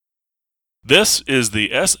This is the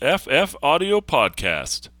SFF Audio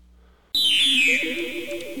Podcast.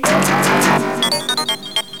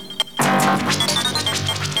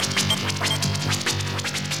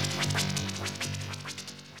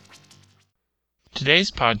 Today's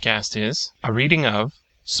podcast is a reading of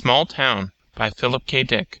Small Town by Philip K.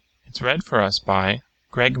 Dick. It's read for us by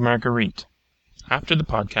Greg Marguerite. After the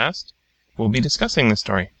podcast, we'll be discussing the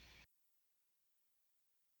story.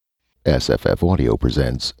 SFFaudio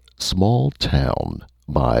presents Small Town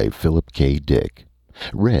by Philip K. Dick,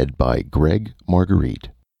 read by Greg Marguerite.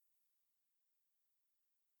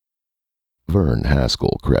 Vern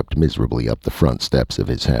Haskell crept miserably up the front steps of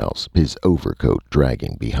his house, his overcoat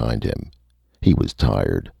dragging behind him. He was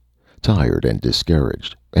tired and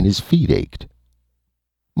discouraged, and his feet ached.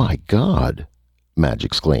 "My God!" Madge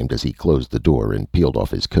exclaimed as he closed the door and peeled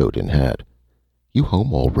off his coat and hat. "You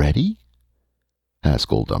home already?"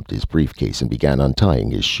 Haskell dumped his briefcase and began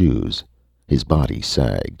untying his shoes. His body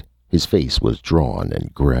sagged. His face was drawn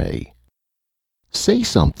and gray. "Say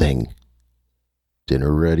something."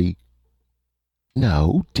 "Dinner ready?"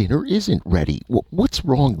 "No, dinner isn't ready. What's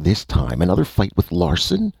wrong this time? Another fight with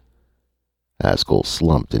Larson?" Haskell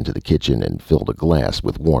slumped into the kitchen and filled a glass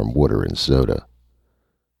with warm water and soda.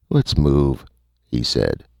 "Let's move," he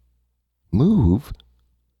said. "Move?"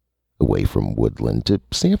 "Away from Woodland to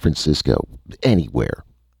San Francisco. Anywhere."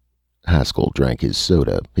 Haskell drank his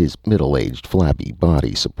soda, his middle-aged, flabby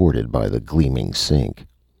body supported by the gleaming sink.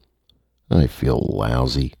 "I feel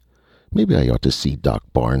lousy. Maybe I ought to see Doc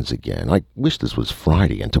Barnes again. I wish this was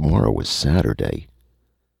Friday and tomorrow was Saturday."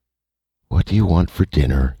 "What do you want for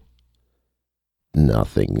dinner?"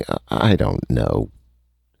 "Nothing. I don't know."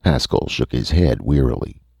 Haskell shook his head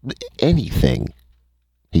wearily. "Anything."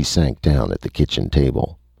 He sank down at the kitchen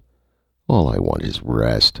table. "All I want is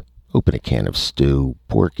rest. Open a can of stew,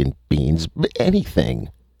 pork and beans, anything."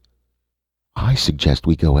 "I suggest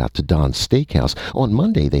we go out to Don's Steakhouse. On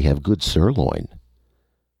Monday they have good sirloin."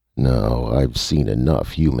 "No, I've seen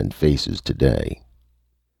enough human faces today."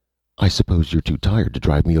 "I suppose you're too tired to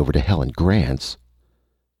drive me over to Helen Grant's."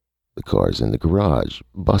 "The car's in the garage.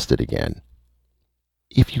 Busted again."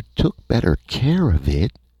 "If you took better care of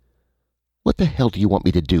it." "What the hell do you want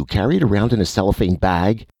me to do? Carry it around in a cellophane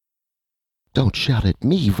bag?" "Don't shout at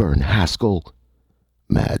me, Vern Haskell."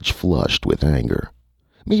 Madge flushed with anger.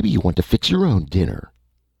 "Maybe you want to fix your own dinner."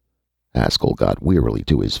 Haskell got wearily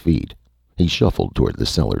to his feet. He shuffled toward the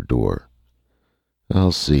cellar door.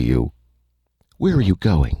 "I'll see you." "Where are you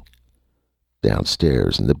going?"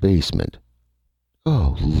 "Downstairs in the basement."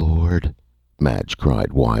 "Oh, Lord," Madge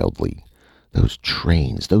cried wildly. "Those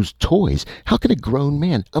trains, those toys. How can a grown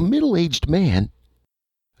man, a middle-aged man—"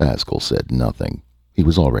 Haskell said nothing. He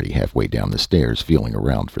was already halfway down the stairs, feeling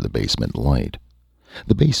around for the basement light.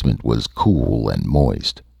 The basement was cool and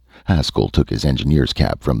moist. Haskell took his engineer's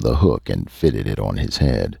cap from the hook and fitted it on his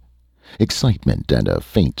head. Excitement and a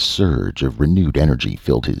faint surge of renewed energy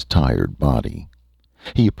filled his tired body.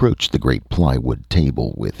 He approached the great plywood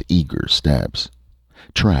table with eager steps.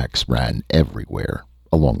 Tracks ran everywhere,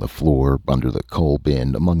 along the floor, under the coal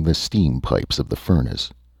bin, among the steam pipes of the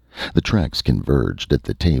furnace. The tracks converged at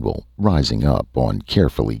the table, rising up on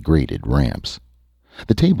carefully graded ramps.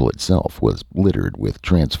 The table itself was littered with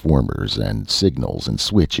transformers and signals and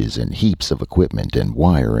switches and heaps of equipment and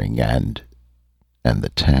wiring and the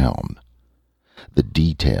town. The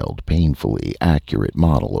detailed, painfully accurate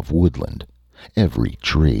model of Woodland. Every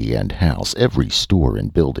tree and house, every store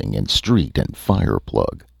and building and street and fire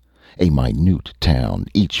plug. A minute town,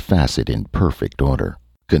 each facet in perfect order.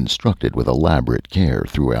 Constructed with elaborate care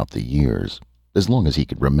throughout the years, as long as he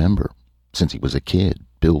could remember, since he was a kid,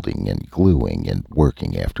 building and gluing and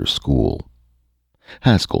working after school.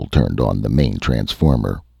 Haskell turned on the main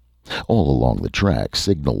transformer. All along the track,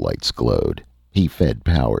 signal lights glowed. He fed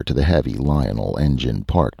power to the heavy Lionel engine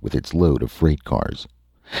parked with its load of freight cars.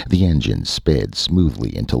 The engine sped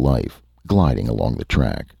smoothly into life, gliding along the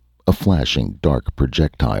track, a flashing dark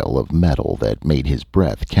projectile of metal that made his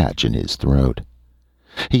breath catch in his throat.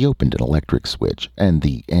 He opened an electric switch, and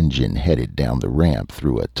the engine headed down the ramp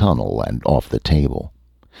through a tunnel and off the table.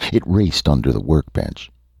 It raced under the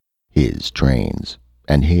workbench. His trains,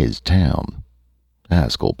 and his town.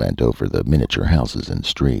 Haskell bent over the miniature houses and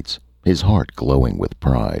streets, his heart glowing with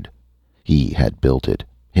pride. He had built it,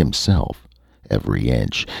 himself. Every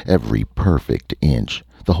inch, every perfect inch,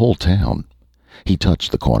 the whole town. He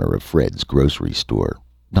touched the corner of Fred's grocery store,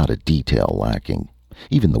 not a detail lacking.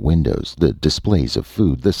 Even the windows, the displays of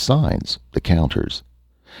food, the signs, the counters.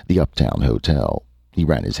 The Uptown Hotel. He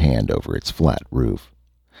ran his hand over its flat roof.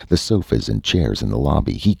 The sofas and chairs in the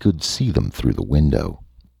lobby, he could see them through the window.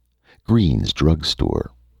 Green's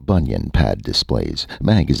drugstore. Bunyan pad displays,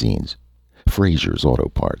 magazines, Fraser's Auto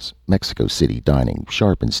Parts, Mexico City Dining,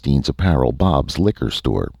 Sharpenstein's Apparel, Bob's Liquor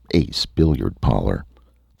Store, Ace Billiard Parlor.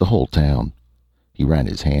 The whole town. He ran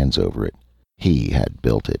his hands over it. He had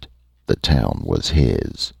built it. The town was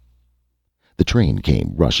his. The train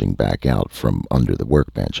came rushing back out from under the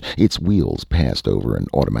workbench. Its wheels passed over an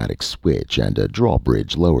automatic switch, and a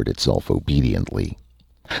drawbridge lowered itself obediently.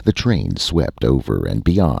 The train swept over and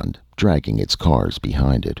beyond, dragging its cars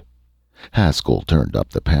behind it. Haskell turned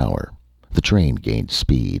up the power. The train gained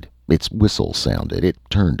speed. Its whistle sounded. It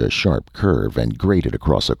turned a sharp curve and grated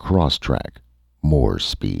across a cross-track. More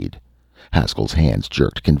speed. Haskell's hands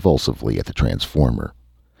jerked convulsively at the transformer.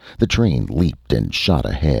 The train leaped and shot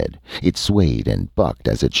ahead. It swayed and bucked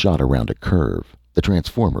as it shot around a curve. The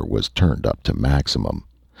transformer was turned up to maximum.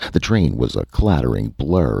 The train was a clattering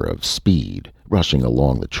blur of speed, rushing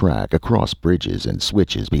along the track, across bridges and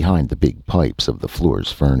switches behind the big pipes of the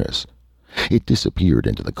floor's furnace. It disappeared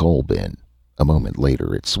into the coal bin. A moment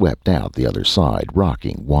later, it swept out the other side,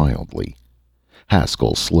 rocking wildly.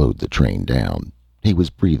 Haskell slowed the train down. He was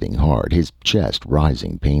breathing hard, his chest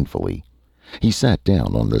rising painfully. He sat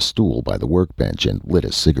down on the stool by the workbench and lit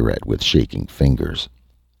a cigarette with shaking fingers.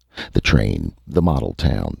 The train, the model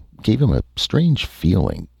town, gave him a strange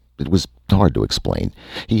feeling. It was hard to explain.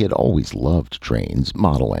 He had always loved trains,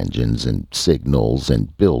 model engines, and signals,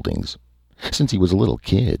 and buildings. Since he was a little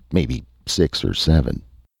kid, maybe 6 or 7.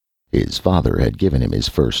 His father had given him his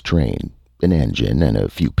first train, an engine and a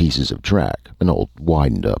few pieces of track, an old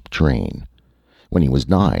widened-up train. When he was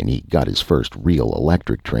 9, he got his first real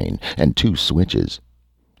electric train and 2 switches.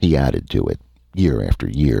 He added to it, year after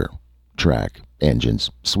year. Track,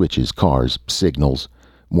 engines, switches, cars, signals,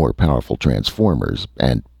 more powerful transformers,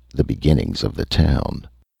 and the beginnings of the town.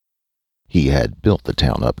 He had built the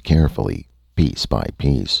town up carefully, piece by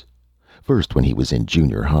piece. First when he was in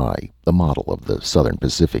junior high, the model of the Southern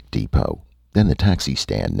Pacific Depot, then the taxi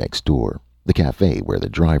stand next door, the cafe where the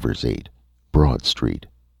drivers ate, Broad Street,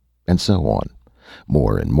 and so on.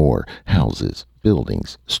 More and more houses,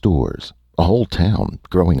 buildings, stores, a whole town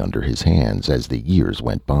growing under his hands as the years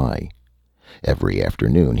went by. Every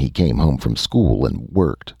afternoon he came home from school and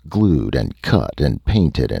worked, glued and cut and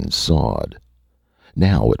painted and sawed.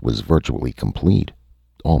 Now it was virtually complete,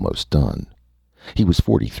 almost done. He was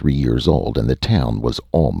 43 years old and the town was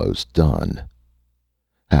almost done.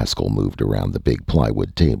 Haskell moved around the big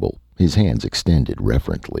plywood table, his hands extended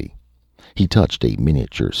reverently. He touched a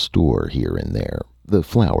miniature store here and there, the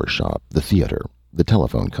flower shop, the theater, the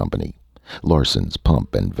telephone company, Larson's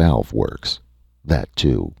Pump and Valve Works. That,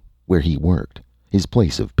 too, where he worked, his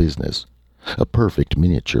place of business. A perfect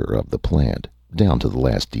miniature of the plant, down to the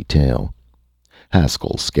last detail.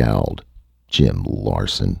 Haskell scowled. Jim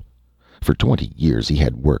Larson. For 20 years he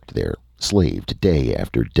had worked there, slaved day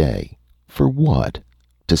after day. For what?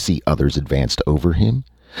 To see others advanced over him?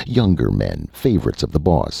 Younger men, favorites of the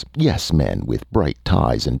boss, yes men with bright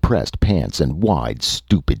ties and pressed pants and wide,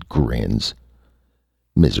 stupid grins.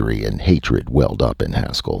 Misery and hatred welled up in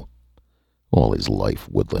Haskell. All his life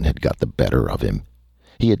Woodland had got the better of him.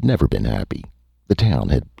 He had never been happy. The town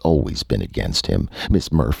had always been against him.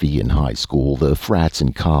 Miss Murphy in high school, the frats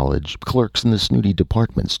in college, clerks in the snooty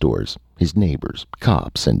department stores, his neighbors,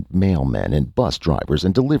 cops and mailmen and bus drivers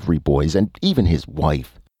and delivery boys, and even his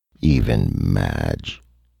wife, even Madge.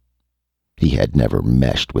 He had never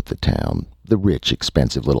meshed with the town, the rich,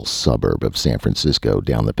 expensive little suburb of San Francisco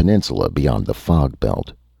down the peninsula beyond the fog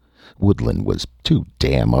belt. Woodland was too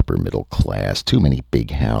damn upper middle class, too many big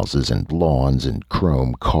houses and lawns and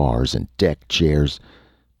chrome cars and deck chairs,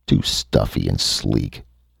 too stuffy and sleek.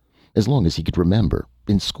 As long as he could remember,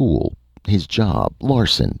 in school, his job,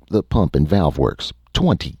 Larson, the Pump and Valve Works,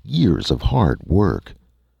 20 years of hard work.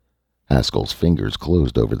 Haskell's fingers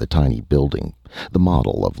closed over the tiny building, the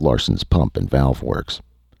model of Larson's Pump and Valve Works.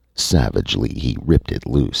 Savagely, he ripped it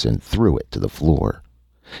loose and threw it to the floor.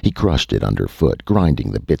 He crushed it underfoot,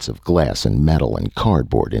 grinding the bits of glass and metal and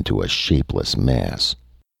cardboard into a shapeless mass.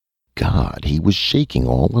 God, he was shaking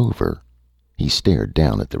all over. He stared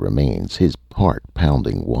down at the remains, his heart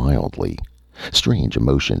pounding wildly. Strange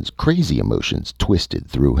emotions, crazy emotions twisted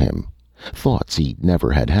through him. Thoughts he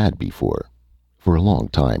never had had before. For a long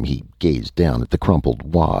time he gazed down at the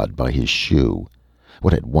crumpled wad by his shoe,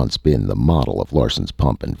 what had once been the model of Larson's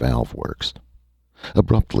Pump and Valve Works.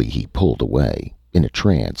 Abruptly he pulled away. In a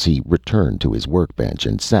trance, he returned to his workbench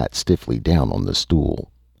and sat stiffly down on the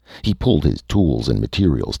stool. He pulled his tools and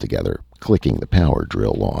materials together, clicking the power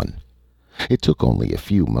drill on. It took only a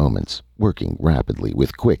few moments. Working rapidly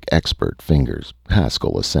with quick, expert fingers,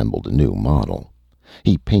 Haskell assembled a new model.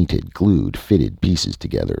 He painted, glued, fitted pieces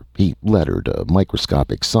together. He lettered a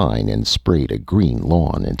microscopic sign and sprayed a green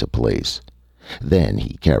lawn into place. Then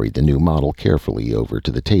he carried the new model carefully over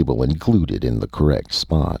to the table and glued it in the correct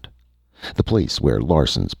spot. The place where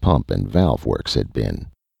Larson's pump and valve works had been.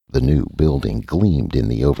 The new building gleamed in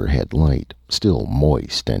the overhead light, still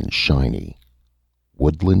moist and shiny.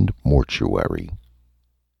 Woodland Mortuary.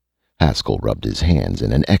 Haskell rubbed his hands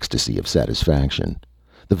in an ecstasy of satisfaction.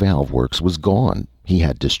 The valve works was gone. He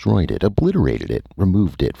had destroyed it, obliterated it,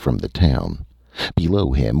 removed it from the town.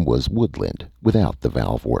 Below him was woodland, without the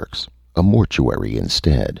valve works. A mortuary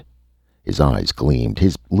instead. His eyes gleamed,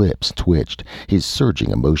 his lips twitched, his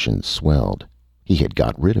surging emotions swelled. He had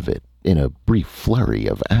got rid of it, in a brief flurry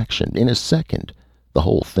of action, in a second. The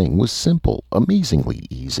whole thing was simple, amazingly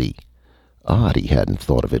easy. Odd he hadn't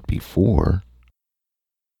thought of it before.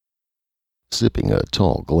 Sipping a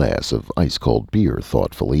tall glass of ice-cold beer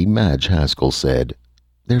thoughtfully, Madge Haskell said,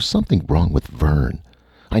 "There's something wrong with Vern.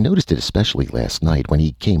 I noticed it especially last night when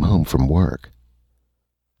he came home from work."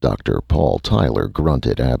 Dr. Paul Tyler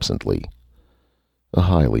grunted absently. "A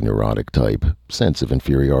highly neurotic type. Sense of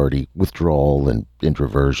inferiority, withdrawal, and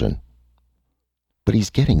introversion." "But he's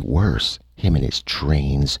getting worse. Him and his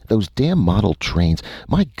trains. Those damn model trains.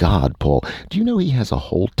 My God, Paul, do you know he has a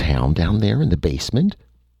whole town down there in the basement?"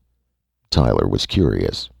 Tyler was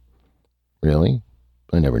curious. "Really?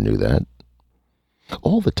 I never knew that."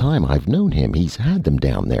 "All the time I've known him, he's had them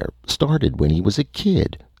down there. Started when he was a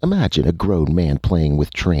kid. Imagine a grown man playing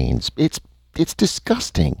with trains. It's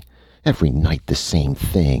disgusting. Every night the same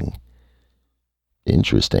thing."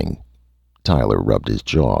 "Interesting." Tyler rubbed his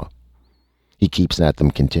jaw. "He keeps at them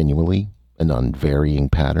continually? An unvarying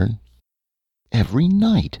pattern?" "Every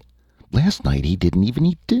night. Last night he didn't even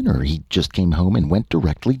eat dinner. He just came home and went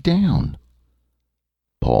directly down."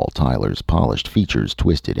 Paul Tyler's polished features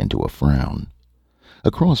twisted into a frown.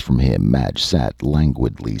 Across from him, Madge sat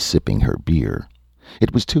languidly sipping her beer.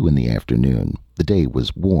 It was 2 p.m. The day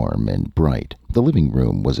was warm and bright. The living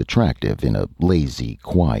room was attractive in a lazy,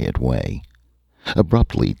 quiet way.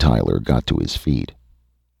 Abruptly, Tyler got to his feet.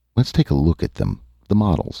 "Let's take a look at them. The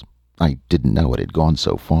models. I didn't know it had gone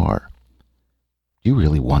so far." "You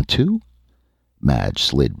really want to?" Madge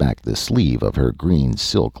slid back the sleeve of her green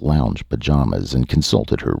silk lounge pajamas and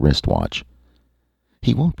consulted her wristwatch.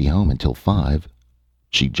 "He won't be home until 5.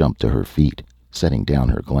 She jumped to her feet, setting down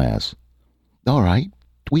her glass. "All right,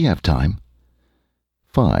 we have time."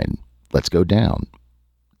 "Fine. Let's go down."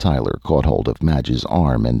 Tyler caught hold of Madge's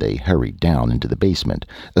arm and they hurried down into the basement,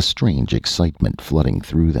 a strange excitement flooding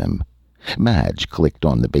through them. Madge clicked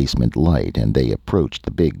on the basement light and they approached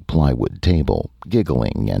the big plywood table,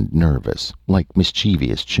 giggling and nervous, like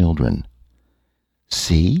mischievous children.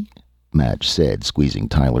 "See?" Madge said, squeezing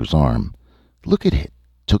Tyler's arm. "Look at it.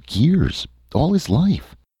 Took years. All his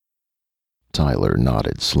life." Tyler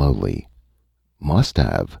nodded slowly. "Must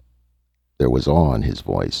have." There was awe in his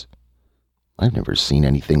voice. "I've never seen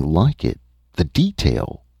anything like it. The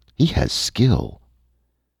detail. He has skill."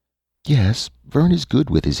 "Yes, Vern is good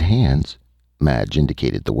with his hands." Madge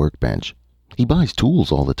indicated the workbench. "He buys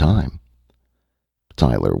tools all the time."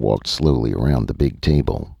 Tyler walked slowly around the big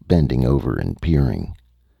table, bending over and peering.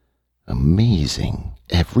 "Amazing.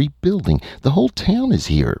 Every building. The whole town is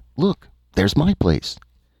here. Look, there's my place."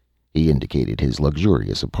 He indicated his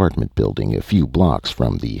luxurious apartment building a few blocks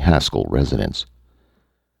from the Haskell residence.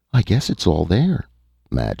 "I guess it's all there,"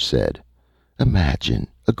 Madge said. "Imagine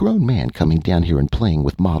a grown man coming down here and playing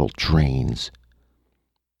with model trains."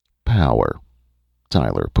 "Power."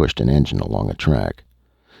 Tyler pushed an engine along a track.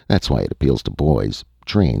 "That's why it appeals to boys.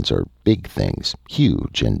 Trains are big things,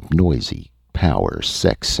 huge and noisy. Power,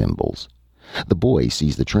 sex symbols. The boy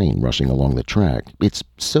sees the train rushing along the track. It's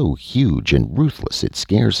so huge and ruthless it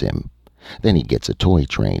scares him. Then he gets a toy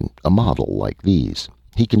train, a model like these.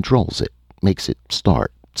 He controls it, makes it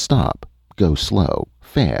start, stop, go slow,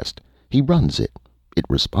 fast. He runs it. It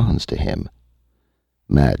responds to him."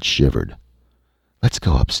 Madge shivered. "Let's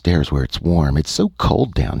go upstairs where it's warm. It's so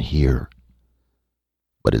cold down here."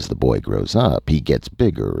 But as the boy grows up, he gets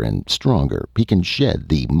bigger and stronger. He can shed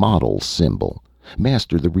the model symbol,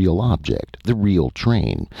 master the real object, the real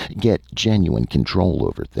train, get genuine control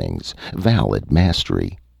over things, valid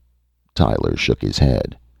mastery. Tyler shook his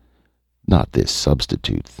head. "Not this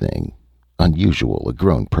substitute thing. Unusual, a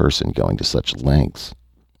grown person going to such lengths."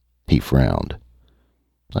 He frowned.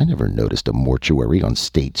 "I never noticed a mortuary on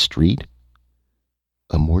State Street."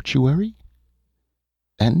 "A mortuary?"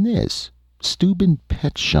 "And this, Steuben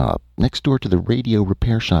Pet Shop, next door to the radio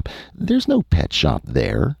repair shop. There's no pet shop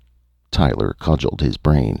there." Tyler cudgeled his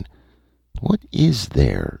brain. "What is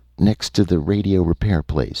there next to the radio repair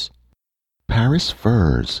place?" Paris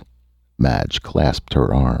furs. Madge clasped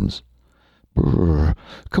her arms. Brr,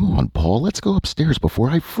 come on, Paul, let's go upstairs before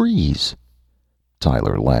I freeze.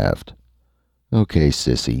 Tyler laughed. Okay,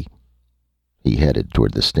 sissy. He headed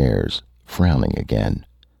toward the stairs, frowning again.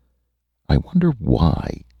 I wonder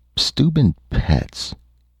why. Steuben Pets.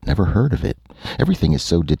 Never heard of it. Everything is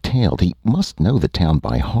so detailed. He must know the town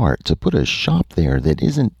by heart. To put a shop there that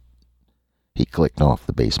isn't... He clicked off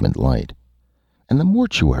the basement light. And the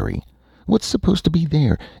mortuary. What's supposed to be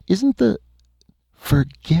there? Isn't the...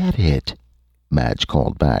 Forget it, Madge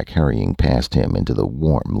called back, hurrying past him into the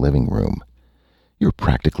warm living room. You're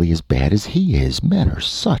practically as bad as he is. Men are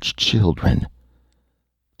such children.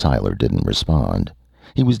 Tyler didn't respond.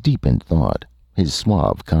 He was deep in thought. His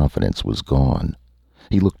suave confidence was gone.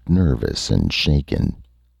 He looked nervous and shaken.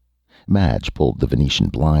 Madge pulled the Venetian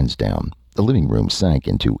blinds down. The living room sank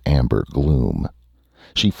into amber gloom.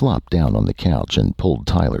 She flopped down on the couch and pulled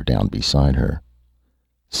Tyler down beside her.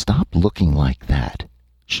 Stop looking like that,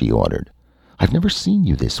 she ordered. I've never seen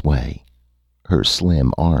you this way. Her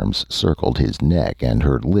slim arms circled his neck and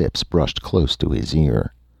her lips brushed close to his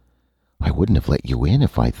ear. I wouldn't have let you in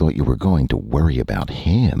if I thought you were going to worry about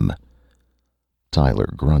him.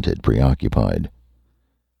 Tyler grunted, preoccupied.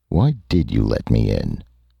 Why did you let me in?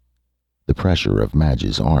 The pressure of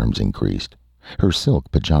Madge's arms increased. Her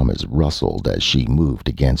silk pajamas rustled as she moved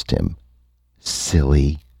against him.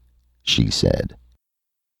 Silly, she said.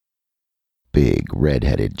 Big,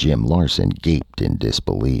 red-headed Jim Larson gaped in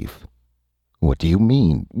disbelief. What do you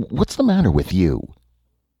mean? What's the matter with you?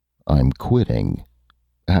 I'm quitting.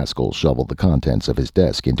 Haskell shoveled the contents of his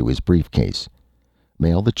desk into his briefcase.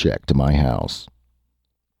 Mail the check to my house.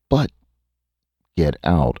 But... Get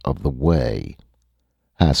out of the way.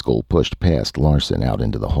 Haskell pushed past Larson out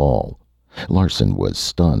into the hall. Larson was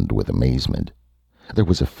stunned with amazement. There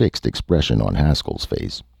was a fixed expression on Haskell's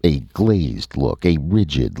face, a glazed look, a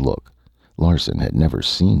rigid look Larson had never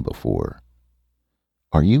seen before.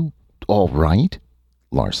 Are you all right?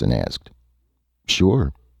 Larson asked.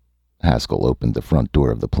 Sure. Haskell opened the front door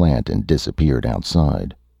of the plant and disappeared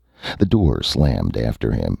outside. The door slammed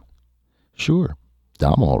after him. Sure,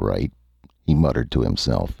 I'm all right, he muttered to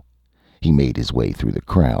himself. He made his way through the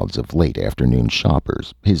crowds of late afternoon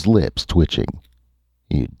shoppers, his lips twitching.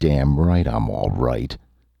 You damn right I'm all right.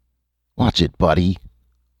 Watch it, buddy,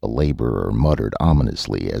 a laborer muttered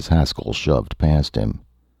ominously as Haskell shoved past him.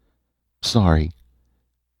 Sorry.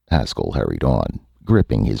 Haskell hurried on,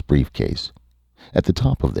 gripping his briefcase. At the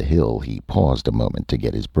top of the hill, he paused a moment to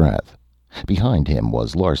get his breath. Behind him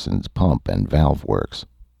was Larson's pump and valve works.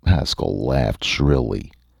 Haskell laughed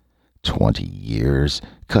shrilly. 20 years,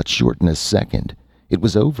 cut short in a second. It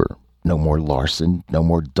was over. No more Larson, no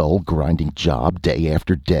more dull, grinding job day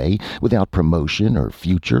after day, without promotion or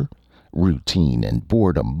future. Routine and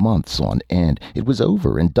boredom months on end. It was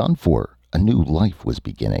over and done for. A new life was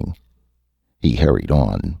beginning. He hurried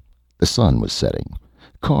on. The sun was setting.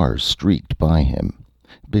 Cars streaked by him.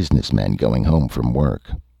 Businessmen going home from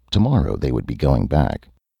work. Tomorrow they would be going back.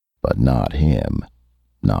 But not him.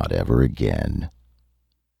 Not ever again.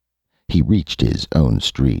 He reached his own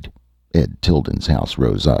street. Ed Tilden's house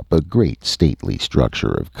rose up, a great stately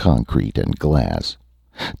structure of concrete and glass.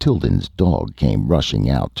 Tilden's dog came rushing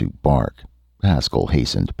out to bark. Haskell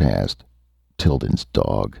hastened past. Tilden's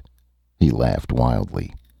dog. He laughed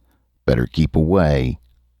wildly. Better keep away,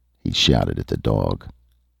 he shouted at the dog.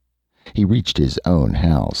 He reached his own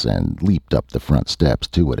house and leaped up the front steps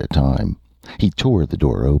 2 at a time. He tore the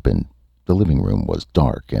door open. The living room was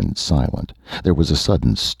dark and silent. There was a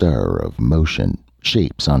sudden stir of motion,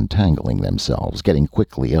 shapes untangling themselves, getting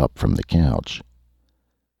quickly up from the couch.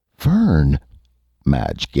 Vern,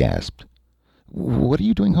 Madge gasped. What are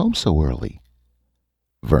you doing home so early?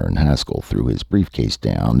 Vern Haskell threw his briefcase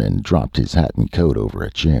down and dropped his hat and coat over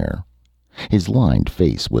a chair. His lined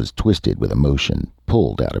face was twisted with emotion,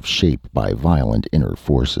 pulled out of shape by violent inner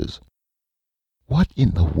forces. What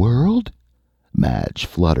in the world? Madge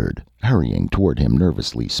fluttered, hurrying toward him,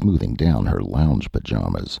 nervously smoothing down her lounge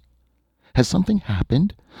pajamas. Has something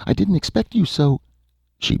happened? I didn't expect you so...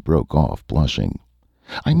 She broke off, blushing.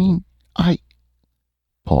 I mean,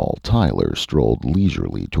 Paul Tyler strolled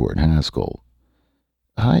leisurely toward Haskell.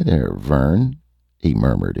 Hi there, Vern, he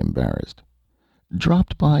murmured, embarrassed.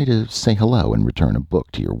 Dropped by to say hello and return a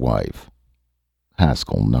book to your wife.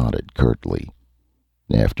 Haskell nodded curtly.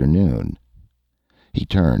 Afternoon. He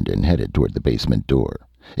turned and headed toward the basement door,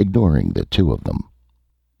 ignoring the two of them.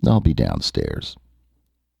 I'll be downstairs.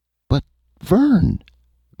 But, Vern,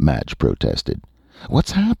 Madge protested.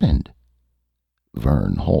 What's happened?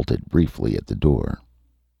 Vern halted briefly at the door.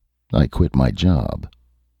 I quit my job.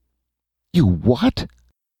 You what?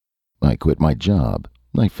 I quit my job.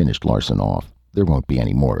 I finished Larson off. There won't be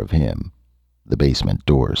any more of him." The basement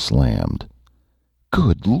door slammed.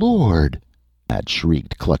 "Good Lord!" Matt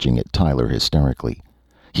shrieked, clutching at Tyler hysterically.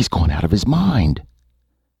 "He's gone out of his mind!"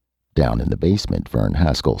 Down in the basement, Vern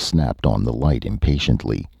Haskell snapped on the light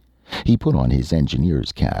impatiently. He put on his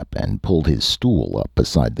engineer's cap and pulled his stool up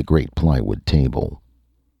beside the great plywood table.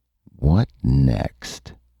 What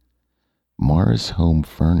next? Morris Home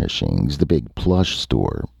Furnishings, the big plush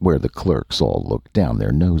store, where the clerks all looked down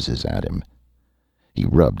their noses at him. He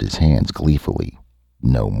rubbed his hands gleefully.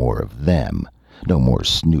 No more of them. No more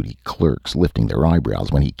snooty clerks lifting their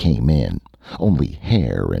eyebrows when he came in. Only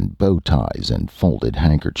hair and bow ties and folded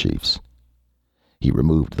handkerchiefs. He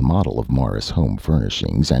removed the model of Morris Home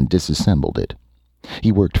Furnishings and disassembled it.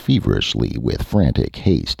 He worked feverishly with frantic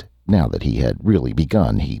haste. Now that he had really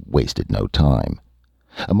begun, he wasted no time.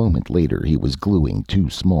 A moment later, he was gluing two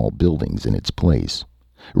small buildings in its place.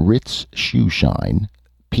 Ritz Shoe Shine,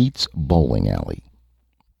 Pete's Bowling Alley.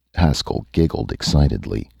 Haskell giggled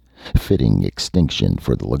excitedly. Fitting extinction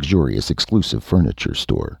for the luxurious exclusive furniture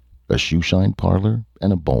store. A shoeshine parlor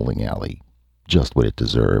and a bowling alley. Just what it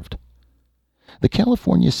deserved. The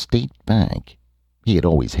California State Bank. He had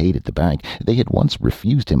always hated the bank. They had once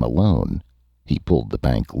refused him a loan. He pulled the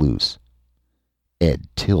bank loose. Ed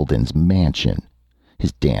Tilden's mansion.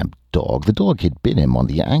 His damn dog. The dog had bit him on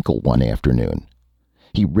the ankle one afternoon.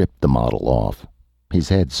 He ripped the model off. His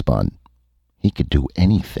head spun. He could do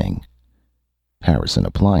anything. Harrison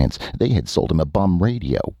Appliance. They had sold him a bum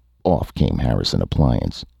radio. Off came Harrison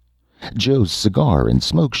Appliance. Joe's Cigar and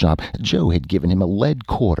Smoke Shop. Joe had given him a lead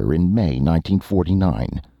quarter in May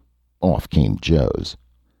 1949. Off came Joe's.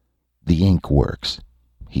 The Ink Works.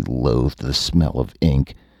 He loathed the smell of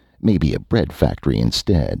ink. Maybe a bread factory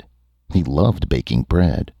instead. He loved baking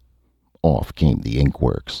bread. Off came the Ink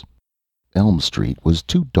Works. Elm Street was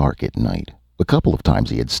too dark at night. A couple of times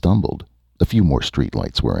he had stumbled. A few more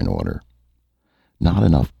streetlights were in order. Not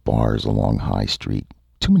enough bars along High Street.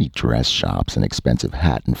 Too many dress shops and expensive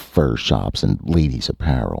hat and fur shops and ladies'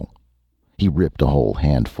 apparel. He ripped a whole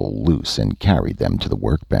handful loose and carried them to the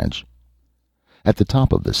workbench. At the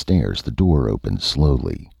top of the stairs, the door opened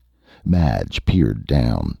slowly. Madge peered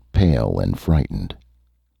down, pale and frightened.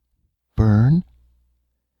 "Vern?"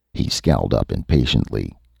 He scowled up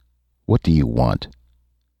impatiently. "What do you want?"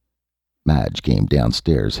 Madge came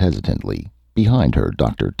downstairs hesitantly. Behind her,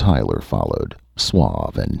 Dr. Tyler followed,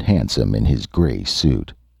 suave and handsome in his gray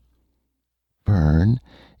suit. "Vern,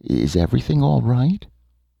 is everything all right?"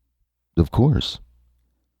 "Of course."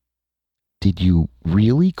 "Did you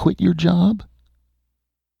really quit your job?"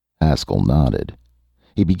 Haskell nodded.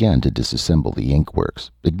 He began to disassemble the Ink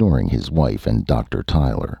Works, ignoring his wife and Dr.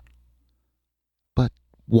 Tyler. "But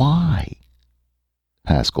why?"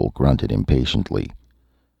 Haskell grunted impatiently.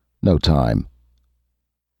 "No time."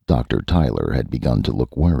 Dr. Tyler had begun to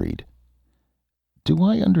look worried. "Do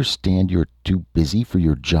I understand you're too busy for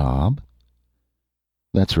your job?"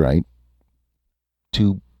 "That's right."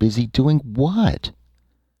 "Too busy doing what?"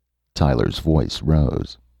 Tyler's voice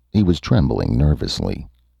rose. He was trembling nervously.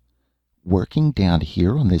 "Working down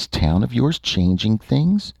here on this town of yours, changing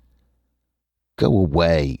things?" "Go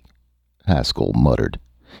away," Haskell muttered.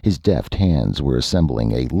 His deft hands were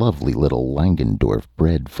assembling a lovely little Langendorf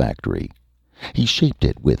bread factory. He shaped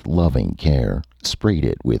it with loving care, sprayed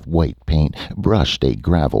it with white paint, brushed a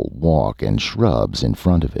gravel walk and shrubs in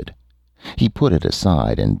front of it. He put it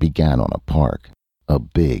aside and began on a park. A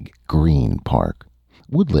big, green park.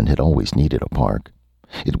 Woodland had always needed a park.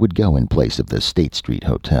 It would go in place of the State Street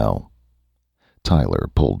Hotel. Tyler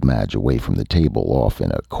pulled Madge away from the table off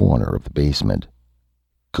in a corner of the basement.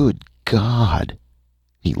 "Good God!"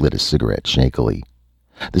 He lit a cigarette shakily.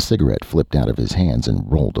 The cigarette flipped out of his hands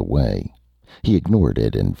and rolled away. He ignored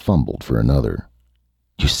it and fumbled for another.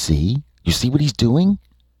 You see? You see what he's doing?"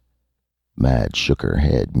 Madge shook her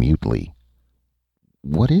head mutely.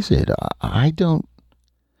 "What is it? I don't...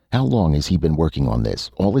 How long has he been working on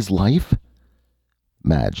this? All his life?"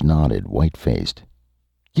 Madge nodded, white-faced.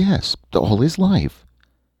 "Yes, all his life."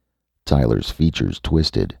 Tyler's features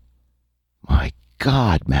twisted. "My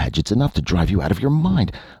God, Madge, it's enough to drive you out of your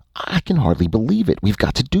mind. I can hardly believe it. We've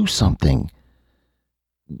got to do something."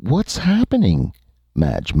 "What's happening?"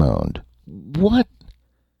 Madge moaned. "What?"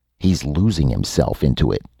 "He's losing himself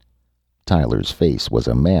into it." Tyler's face was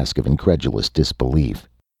a mask of incredulous disbelief.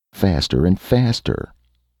 Faster and faster.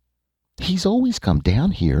 "He's always come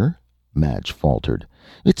down here," Madge faltered.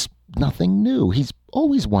 "It's nothing new. He's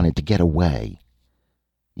always wanted to get away."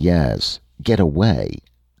 "Yes, get away."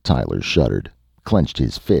 Tyler shuddered, clenched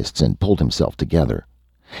his fists, and pulled himself together.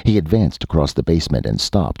 He advanced across the basement and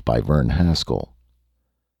stopped by Vern Haskell.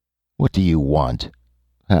 "What do you want?"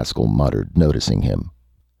 Haskell muttered, noticing him.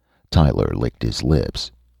 Tyler licked his lips.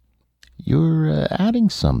 "You're adding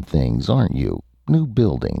some things, aren't you? New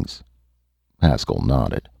buildings." Haskell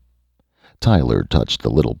nodded. Tyler touched the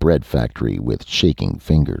little bread factory with shaking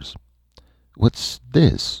fingers. "What's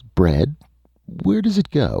this? Bread? Where does it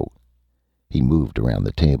go?" He moved around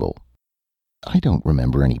the table. "I don't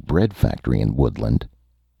remember any bread factory in Woodland."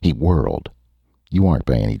 He whirled. "You aren't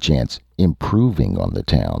by any chance improving on the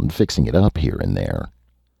town, fixing it up here and there?"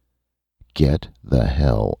 "Get the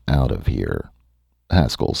hell out of here,"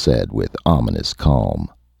 Haskell said with ominous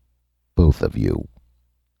calm. "Both of you."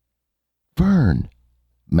 "Vern!"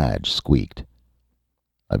 Madge squeaked.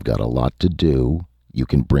 "I've got a lot to do. You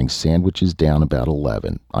can bring sandwiches down about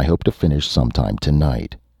 11. I hope to finish sometime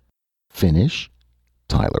tonight." "Finish?"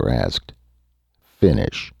 Tyler asked.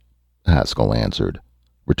 "Finish," Haskell answered,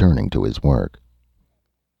 returning to his work.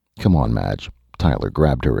 "Come on, Madge." Tyler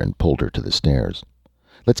grabbed her and pulled her to the stairs.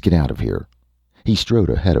 "Let's get out of here." He strode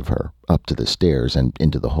ahead of her, up to the stairs and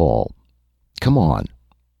into the hall. "Come on."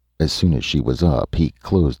 As soon as she was up, he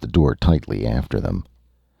closed the door tightly after them.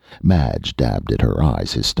 Madge dabbed at her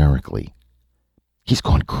eyes hysterically. "He's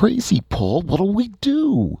gone crazy, Paul. What'll we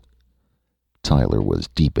do?" Tyler was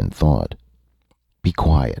deep in thought. "Be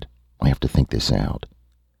quiet. I have to think this out."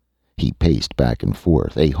 He paced back and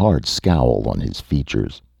forth, a hard scowl on his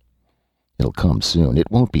features. "It'll come soon. It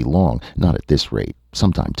won't be long. Not at this rate.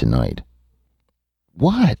 Sometime tonight."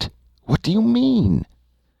 "What? What do you mean?"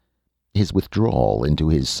 "His withdrawal into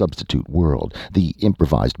his substitute world. The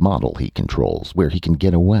improvised model he controls, where he can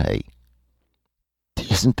get away."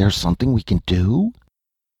 "Isn't there something we can do?"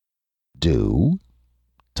 "Do?"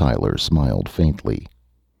 Tyler smiled faintly.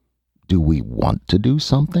 "Do we want to do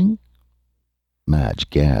something?" Madge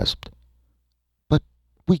gasped. "But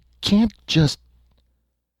we can't just..."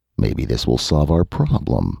 "Maybe this will solve our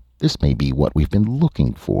problem. This may be what we've been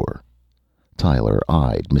looking for." Tyler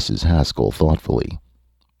eyed Mrs. Haskell thoughtfully.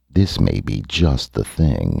 "This may be just the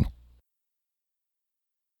thing."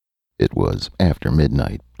 It was after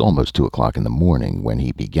midnight, almost 2 o'clock in the morning, when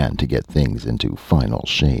he began to get things into final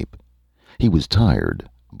shape. He was tired,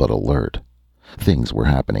 but alert. Things were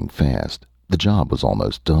happening fast. The job was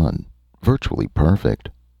almost done. Virtually perfect.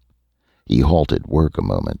 He halted work a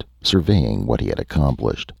moment, surveying what he had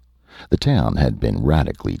accomplished. The town had been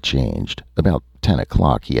radically changed. About 10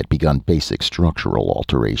 o'clock he had begun basic structural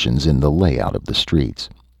alterations in the layout of the streets.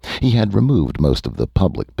 He had removed most of the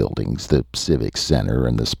public buildings, the civic center,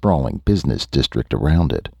 and the sprawling business district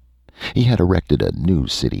around it. He had erected a new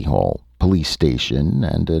city hall, police station,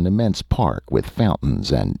 and an immense park with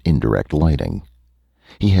fountains and indirect lighting.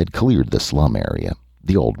 He had cleared the slum area,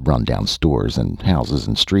 the old rundown stores and houses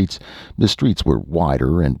and streets. The streets were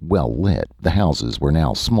wider and well lit. The houses were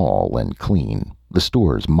now small and clean, the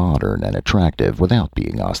stores modern and attractive without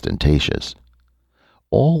being ostentatious.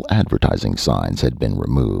 All advertising signs had been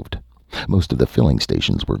removed. Most of the filling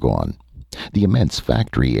stations were gone. The immense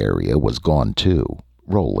factory area was gone too.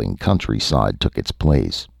 Rolling countryside took its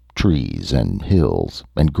place. Trees and hills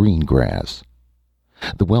and green grass.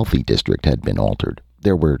 The wealthy district had been altered.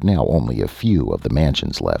 There were now only a few of the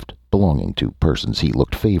mansions left, belonging to persons he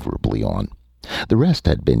looked favorably on. The rest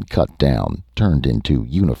had been cut down, turned into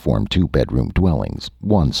uniform 2-bedroom dwellings,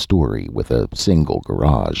 1 story with a single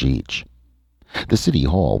garage each. The city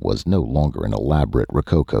hall was no longer an elaborate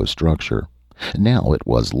Rococo structure. Now it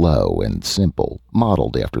was low and simple,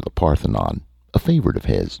 modeled after the Parthenon, a favorite of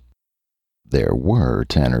his. There were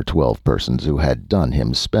 10 or 12 persons who had done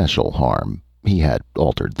him special harm. He had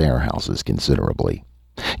altered their houses considerably,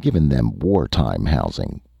 given them wartime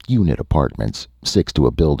housing, unit apartments, 6 to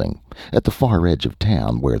a building, at the far edge of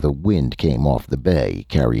town where the wind came off the bay,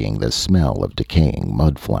 carrying the smell of decaying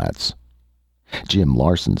mudflats. Jim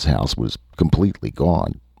Larson's house was completely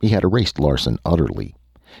gone. He had erased Larson utterly.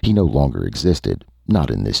 He no longer existed, not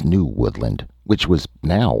in this new Woodland, which was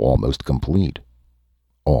now almost complete.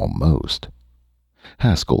 Almost.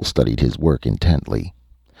 Haskell studied his work intently.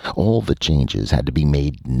 All the changes had to be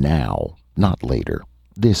made now, not later.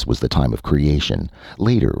 This was the time of creation.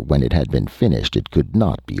 Later, when it had been finished, it could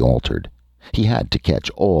not be altered. He had to catch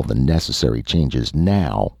all the necessary changes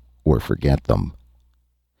now, or forget them.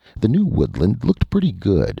 The new Woodland looked pretty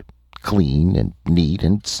good. Clean and neat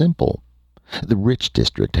and simple. The rich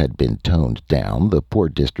district had been toned down. The poor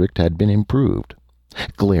district had been improved.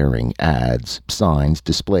 Glaring ads, signs,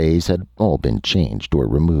 displays had all been changed or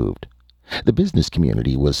removed. The business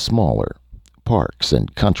community was smaller. Parks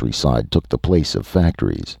and countryside took the place of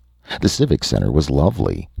factories. The civic center was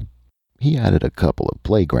lovely. He added a couple of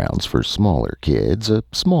playgrounds for smaller kids, a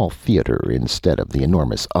small theater instead of the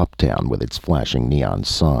enormous uptown with its flashing neon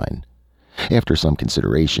sign. After some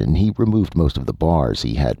consideration, he removed most of the bars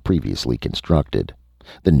he had previously constructed.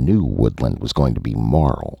 The new woodland was going to be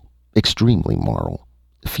moral, extremely moral.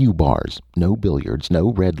 Few bars, no billiards,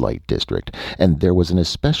 no red light district, and there was an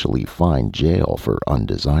especially fine jail for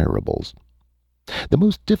undesirables. The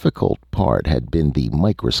most difficult part had been the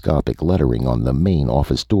microscopic lettering on the main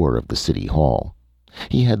office door of the city hall.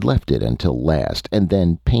 He had left it until last, and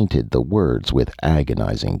then painted the words with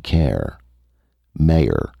agonizing care.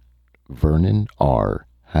 Mayor Vernon R.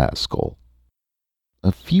 Haskell.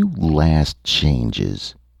 A few last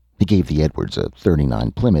changes. He gave the Edwards a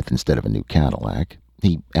 '39 Plymouth instead of a new Cadillac.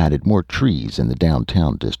 He added more trees in the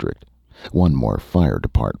downtown district. One more fire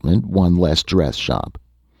department, one less dress shop.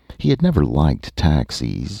 He had never liked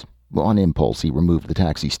taxis. On impulse, he removed the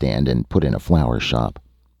taxi stand and put in a flower shop.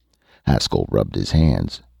 Haskell rubbed his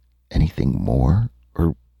hands. Anything more?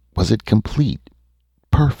 Or was it complete?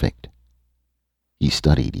 Perfect? He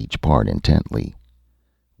studied each part intently.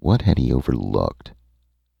 What had he overlooked?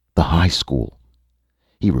 The high school.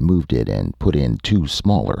 He removed it and put in 2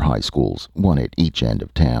 smaller high schools, one at each end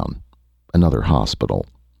of town. Another hospital.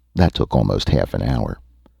 That took almost half an hour.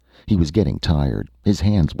 He was getting tired. His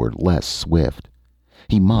hands were less swift.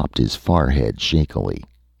 He mopped his forehead shakily.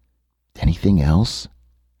 Anything else?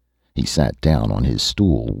 He sat down on his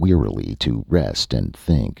stool wearily to rest and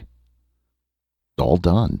think. All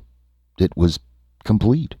done. It was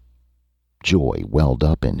complete. Joy welled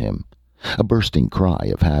up in him. A bursting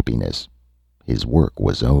cry of happiness. His work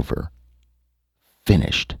was over.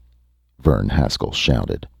 Finished, Vern Haskell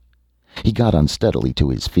shouted. He got unsteadily to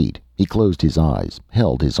his feet. He closed his eyes,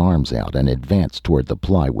 held his arms out, and advanced toward the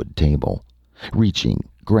plywood table. Reaching,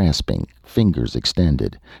 grasping, fingers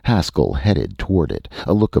extended, Haskell headed toward it,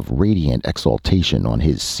 a look of radiant exaltation on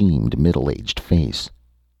his seamed middle-aged face.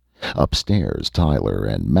 Upstairs, Tyler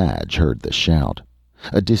and Madge heard the shout,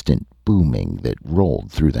 a distant booming that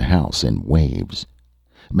rolled through the house in waves.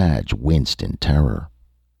 Madge winced in terror.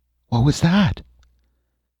 What was that?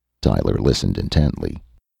 Tyler listened intently.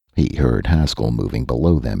 He heard Haskell moving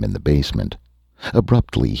below them in the basement.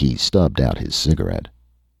 Abruptly, he stubbed out his cigarette.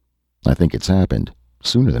 I think it's happened.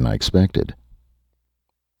 Sooner than I expected.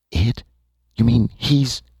 It? You mean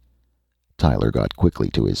he's... Tyler got quickly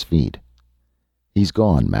to his feet. He's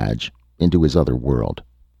gone, Madge. Into his other world.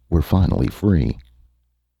 We're finally free.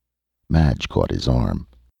 Madge caught his arm.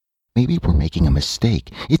 Maybe we're making a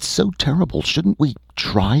mistake. It's so terrible. Shouldn't we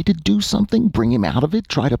try to do something? Bring him out of it?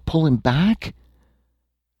 Try to pull him back?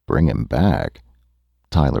 Bring him back?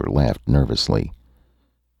 Tyler laughed nervously.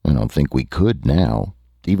 I don't think we could now.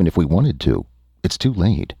 Even if we wanted to. It's too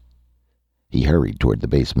late. He hurried toward the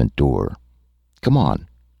basement door. Come on.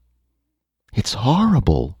 It's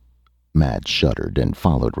horrible. Madge shuddered and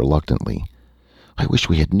followed reluctantly. I wish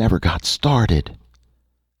we had never got started.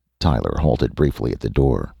 Tyler halted briefly at the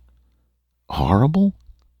door. Horrible?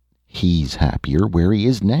 He's happier where he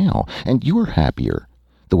is now, and you're happier.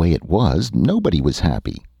 The way it was, nobody was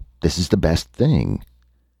happy. This is the best thing.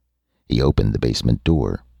 He opened the basement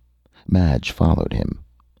door. Madge followed him.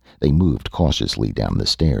 They moved cautiously down the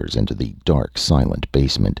stairs into the dark, silent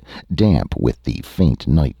basement, damp with the faint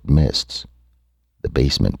night mists. The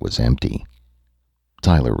basement was empty.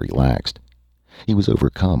 Tyler relaxed. He was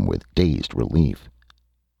overcome with dazed relief.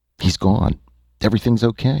 He's gone. Everything's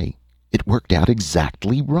okay. It worked out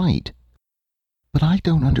exactly right. But I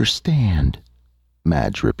don't understand,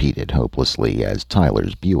 Madge repeated hopelessly as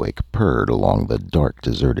Tyler's Buick purred along the dark,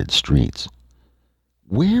 deserted streets.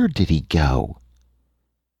 Where did he go?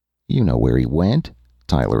 You know where he went,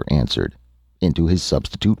 Tyler answered. Into his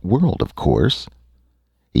substitute world, of course.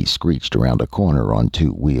 He screeched around a corner on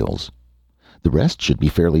 2 wheels. The rest should be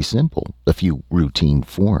fairly simple. A few routine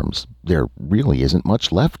forms. There really isn't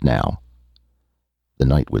much left now. The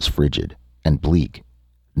night was frigid and bleak.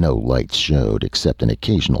 No lights showed except an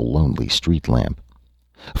occasional lonely street lamp.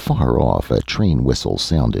 Far off, a train whistle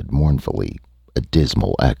sounded mournfully, a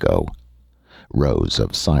dismal echo. Rows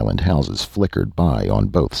of silent houses flickered by on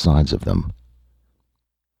both sides of them.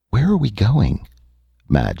 Where are we going?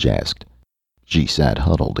 Madge asked. She sat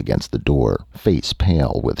huddled against the door, face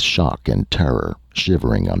pale with shock and terror,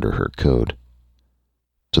 shivering under her coat.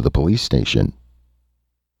 To the police station.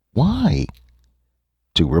 Why?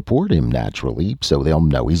 To report him, naturally, so they'll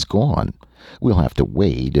know he's gone. We'll have to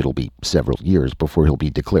wait. It'll be several years before he'll be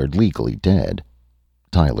declared legally dead.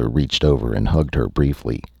 Tyler reached over and hugged her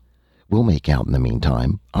briefly. We'll make out in the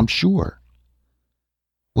meantime, I'm sure.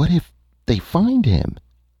 What if they find him?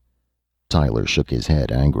 Tyler shook his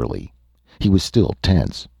head angrily. He was still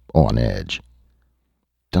tense, on edge.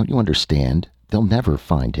 Don't you understand? They'll never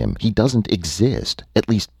find him. He doesn't exist. At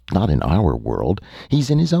least, not in our world. He's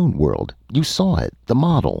in his own world. You saw it. The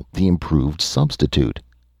model. The improved substitute.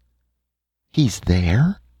 He's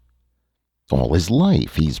there? All his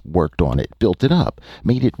life, he's worked on it, built it up,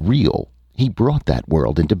 made it real. He brought that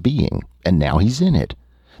world into being, and now he's in it.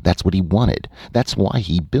 That's what he wanted. That's why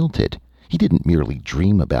he built it. He didn't merely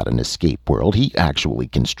dream about an escape world. He actually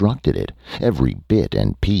constructed it. Every bit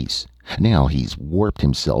and piece. Now he's warped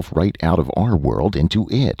himself right out of our world into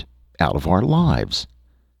it. Out of our lives.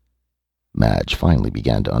 Madge finally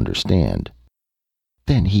began to understand.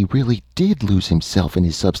 Then he really did lose himself in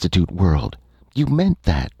his substitute world. You meant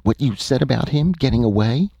that, what you said about him getting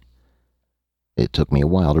away? It took me a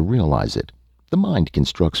while to realize it. The mind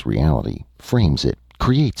constructs reality, frames it,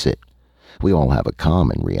 creates it. We all have a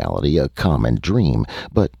common reality, a common dream,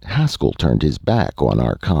 but Haskell turned his back on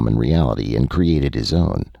our common reality and created his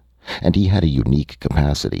own. And he had a unique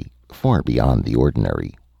capacity, far beyond the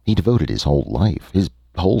ordinary. He devoted his whole life, his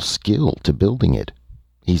whole skill to building it.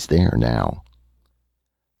 He's there now.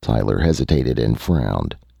 Tyler hesitated and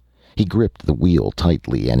frowned. He gripped the wheel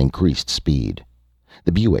tightly and increased speed.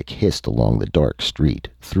 The Buick hissed along the dark street,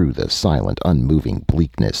 through the silent, unmoving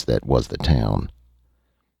bleakness that was the town.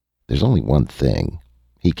 There's only one thing,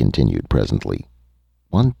 he continued presently.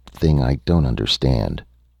 One thing I don't understand.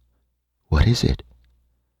 What is it?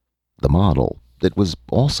 The model that was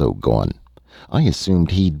also gone. I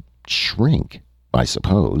assumed he'd shrink, I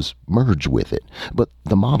suppose, merge with it. But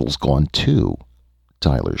the model's gone too.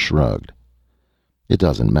 Tyler shrugged. It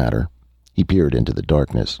doesn't matter. He peered into the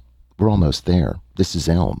darkness. We're almost there. This is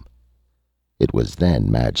Elm. It was then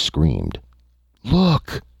Madge screamed.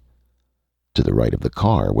 Look! To the right of the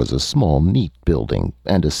car was a small, neat building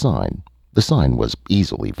and a sign. The sign was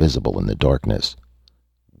easily visible in the darkness.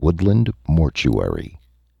 Woodland Mortuary.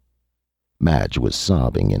 Madge was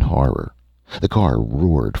sobbing in horror. The car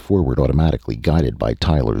roared forward automatically, guided by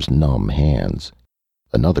Tyler's numb hands.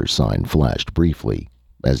 Another sign flashed briefly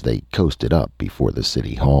as they coasted up before the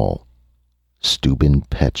city hall. Steuben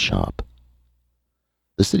Pet Shop.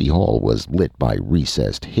 The city hall was lit by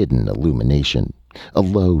recessed, hidden illumination. A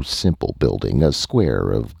low, simple building, a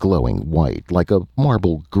square of glowing white, like a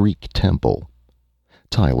marble Greek temple.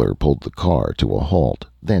 Tyler pulled the car to a halt,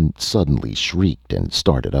 then suddenly shrieked and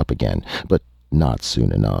started up again, but not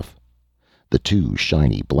soon enough. The two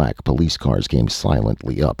shiny black police cars came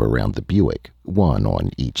silently up around the Buick, one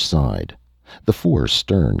on each side. The four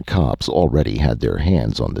stern cops already had their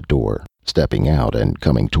hands on the door, stepping out and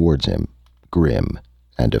coming towards him, grim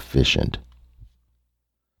and efficient.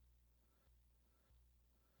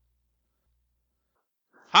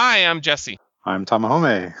 Hi, I'm Jesse. I'm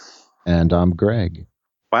Tamahome. And I'm Greg.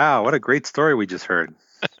 Wow, what a great story we just heard.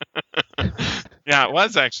 Yeah, it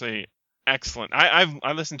was actually excellent.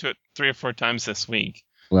 I listened to it 3 or 4 times this week.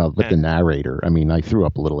 Well, but the narrator, I mean, I threw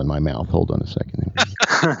up a little in my mouth. Hold on a second.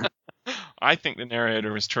 I think the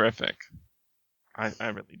narrator was terrific. I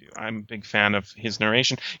really do. I'm a big fan of his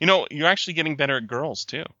narration. You know, you're actually getting better at girls,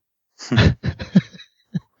 too.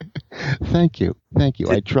 Thank you.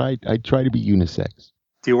 I try to be unisex.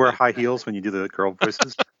 Do you wear high heels when you do the girl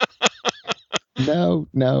voices? No.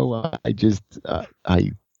 I just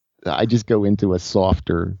go into a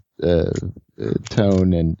softer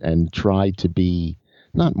tone and try to be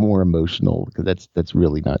not more emotional, because that's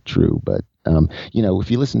really not true. But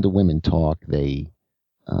if you listen to women talk, they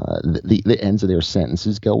the ends of their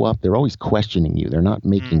sentences go up. They're always questioning you. They're not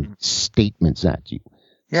making statements at you.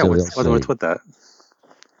 Yeah, so what's with that?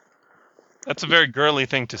 That's a very girly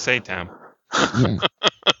thing to say, Tam.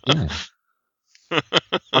 Yeah.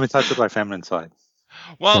 I'm in touch with my feminine side.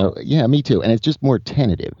 Well, yeah, me too. And it's just more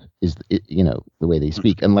tentative, the way they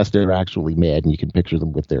speak, unless they're actually mad, and you can picture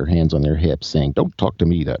them with their hands on their hips saying, "Don't talk to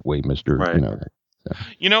me that way, Mister." Right.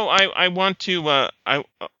 I want to I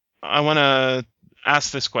want to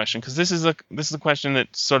ask this question, because this is a question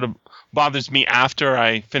that sort of bothers me after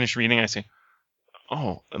I finish reading. I say,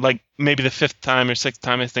 oh, like maybe the 5th time or 6th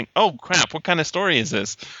time, I think, oh crap, what kind of story is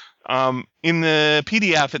this? In the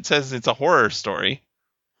PDF, it says it's a horror story.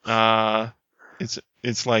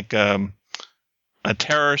 It's like a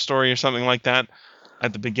terror story or something like that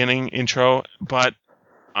at the beginning intro. But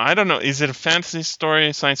I don't know. Is it a fantasy story,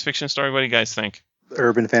 a science fiction story? What do you guys think?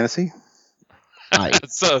 Urban fantasy?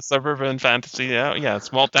 So suburban fantasy, yeah,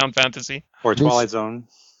 small town fantasy. Or Twilight Zone?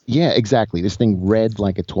 Yeah, exactly. This thing read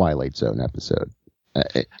like a Twilight Zone episode.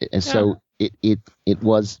 So it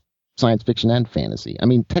was science fiction and fantasy. I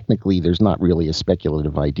mean, technically, there's not really a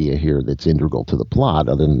speculative idea here that's integral to the plot,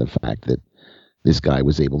 other than the fact that this guy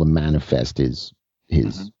was able to manifest his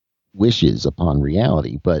wishes upon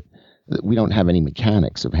reality. But we don't have any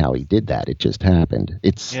mechanics of how he did that. It just happened.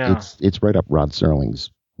 It's right up Rod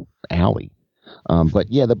Serling's alley. But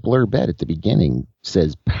yeah, the blurbette at the beginning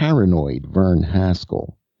says paranoid Vern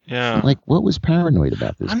Haskell. Yeah. I'm like, what was paranoid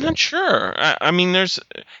about this? I'm guy? not sure. I mean,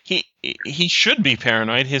 he should be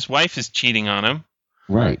paranoid. His wife is cheating on him.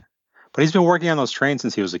 Right. But he's been working on those trains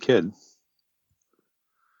since he was a kid.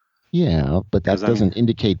 Yeah, but that doesn't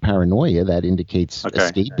indicate paranoia. That indicates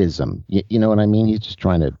escapism. You know what I mean? He's just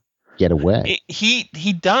trying to get away.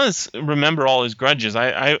 He does remember all his grudges.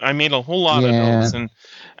 I made a whole lot of notes, and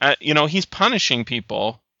he's punishing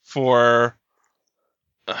people for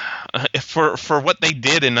what they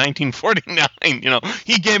did in 1949.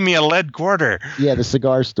 He gave me a lead quarter. Yeah, the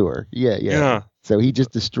cigar store. Yeah. So he just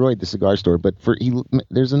destroyed the cigar store. But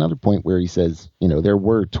there's another point where he says, there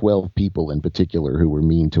were 12 people in particular who were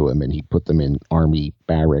mean to him, and he put them in army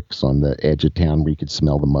barracks on the edge of town where you could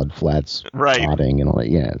smell the mud flats rotting and all that.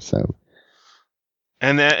 Yeah. So.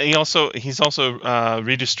 And he's also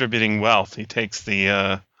redistributing wealth. He takes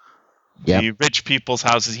the rich people's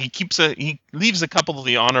houses. He leaves a couple of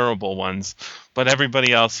the honorable ones, but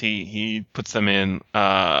everybody else he puts them in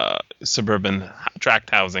suburban tract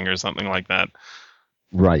housing or something like that.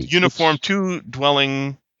 Right. Uniform 2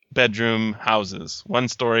 dwelling bedroom houses, 1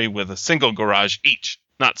 story with a single garage each,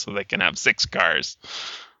 not so they can have 6 cars.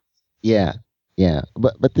 Yeah.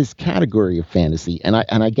 But this category of fantasy, and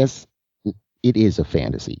I guess it is a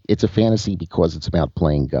fantasy. It's a fantasy because it's about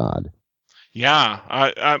playing God. Yeah,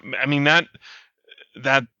 I mean that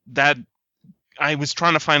I was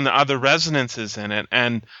trying to find the other resonances in it,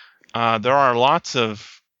 and there are lots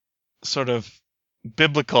of sort of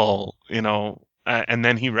biblical, and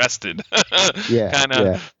then he rested, kind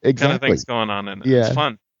of things going on in it. Yeah. It's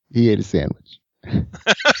fun. He ate a sandwich.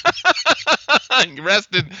 He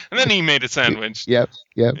rested, and then he made a sandwich. Yep.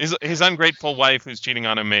 His ungrateful wife, who's cheating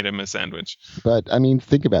on him, made him a sandwich. But I mean,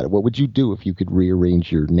 think about it. What would you do if you could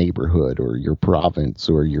rearrange your neighborhood or your province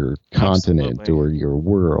or your continent or your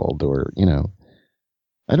world or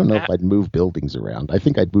I don't know if I'd move buildings around. I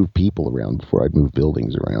think I'd move people around before I'd move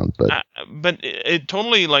buildings around. But it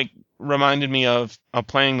totally reminded me of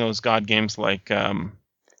playing those God games like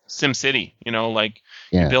SimCity.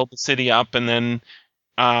 You build the city up, and then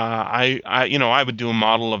I would do a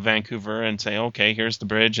model of Vancouver and say, okay, here's the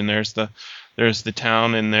bridge, and there's the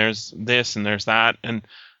town, and there's this, and there's that. And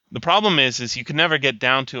the problem is you can never get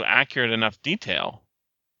down to accurate enough detail.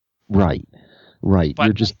 Right. But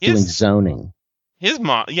you're just doing zoning. You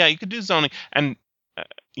could do zoning, and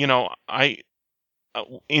in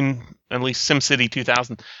at least SimCity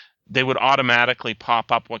 2000, they would automatically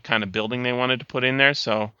pop up what kind of building they wanted to put in there.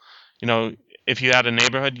 So, if you had a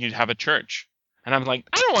neighborhood, you'd have a church. And I'm like,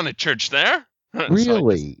 I don't want a church there.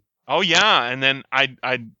 Really? Oh yeah. And then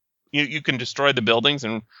you can destroy the buildings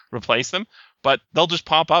and replace them, but they'll just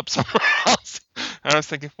pop up somewhere else. And I was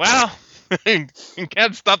thinking, well, you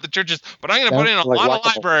can't stop the churches, but I'm going to put in a lot of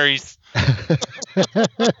libraries.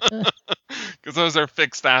 Because those are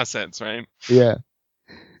fixed assets, right? Yeah.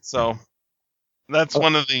 So that's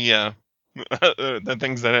one of the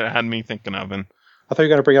things that it had me thinking of. And I thought you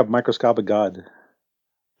were going to bring up Microscopic God.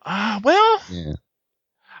 Well, yeah.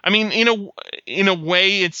 I mean, in a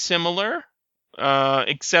way, it's similar,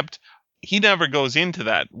 except he never goes into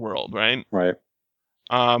that world, right? Right.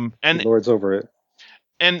 And the Lord's over it.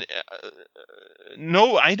 And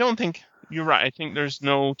no, I don't think you're right. I think there's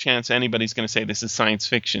no chance anybody's going to say this is science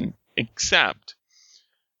fiction, except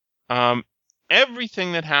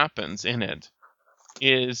everything that happens in it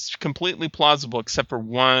is completely plausible, except for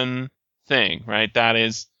one thing, right? That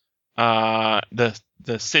is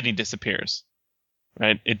the city disappears,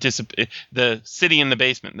 right? The city in the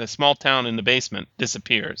basement, the small town in the basement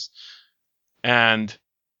disappears, and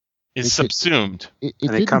is subsumed.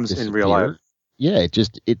 It comes disappear. In real life. Yeah, it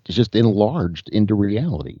just enlarged into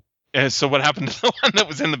reality. So what happened to the one that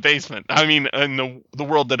was in the basement? I mean, in the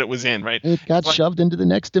world that it was in, right? It got shoved into the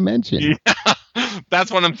next dimension. Yeah, that's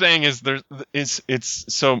what I'm saying. It's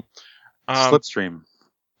so slipstream.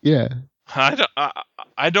 Yeah.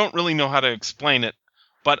 I don't really know how to explain it,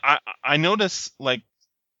 but I notice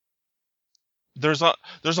there's a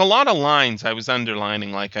lot of lines I was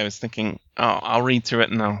underlining. Like I was thinking, I'll read through it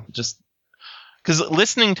and I'll just, because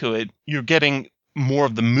listening to it, you're getting more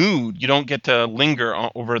of the mood. You don't get to linger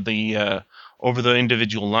over the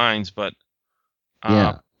individual lines, but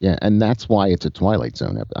yeah, and that's why it's a Twilight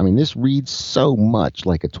Zone episode. I mean, this reads so much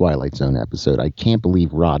like a Twilight Zone episode. I can't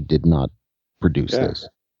believe Rod did not produce this.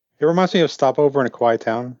 It reminds me of Stopover in a Quiet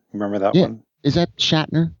Town. Remember that one? Is that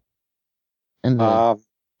Shatner? And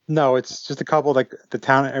no, it's just a couple. Like the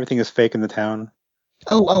town, everything is fake in the town.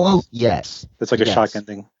 Oh, yes. It's like a shock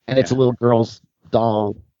ending. And it's a little girl's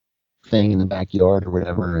doll thing in the backyard or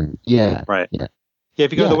whatever. And Right. Yeah. Yeah,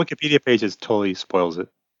 if you go to the Wikipedia page, it totally spoils it.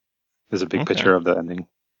 There's a big picture of the ending.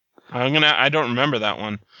 I don't remember that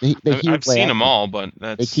one. I've seen them all, but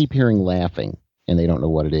they keep hearing laughing and they don't know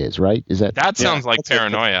what it is, right? Is that sounds like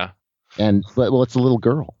paranoia? But it's a little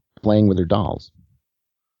girl playing with her dolls.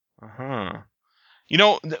 You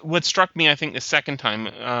know what struck me? I think the second time,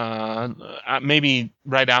 maybe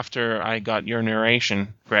right after I got your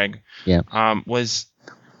narration, Greg. Yeah. Was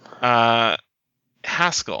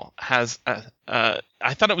Haskell has.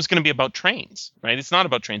 I thought it was going to be about trains, right? It's not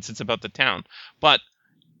about trains. It's about the town. But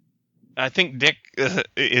I think Dick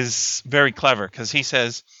is very clever because he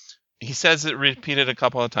says it repeated a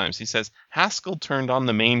couple of times. He says Haskell turned on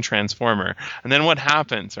the main transformer, and then what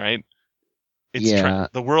happens, right?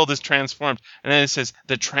 The world is transformed, and then it says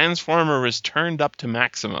the transformer is turned up to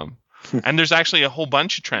maximum, and there's actually a whole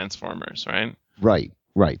bunch of transformers, right? Right.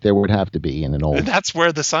 There would have to be in an old. That's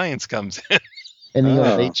where the science comes in. And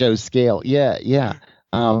the old HO scale, yeah.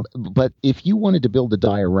 But if you wanted to build a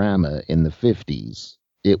diorama in the 50s,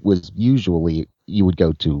 it was usually you would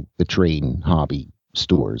go to the train hobby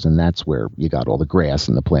stores, and that's where you got all the grass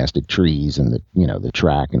and the plastic trees and the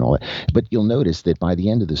track and all that. But you'll notice that by the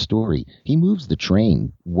end of the story, he moves the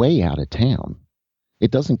train way out of town.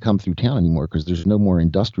 It doesn't come through town anymore because there's no more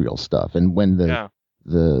industrial stuff. And when the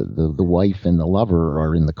wife and the lover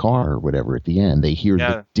are in the car or whatever at the end, they hear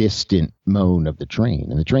the distant moan of the train,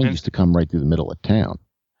 and the train used to come right through the middle of town.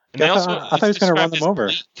 And I thought he was going to run them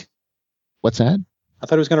over. What's that? I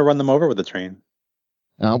thought he was going to run them over with the train.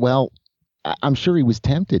 Well, I'm sure he was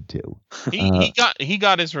tempted to. He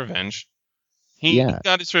got his revenge. He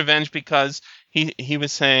got his revenge because he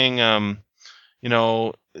was saying, I'm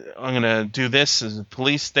going to do this as a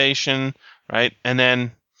police station, right? And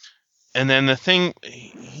then the thing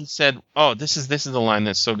he said, this is the line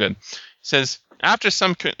that's so good. He says, after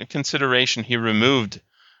some consideration, he removed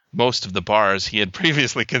most of the bars he had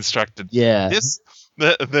previously constructed. Yeah.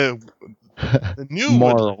 The new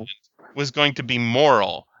woodland was going to be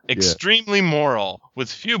moral, extremely moral,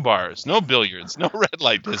 with few bars, no billiards, no red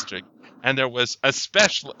light district, and there was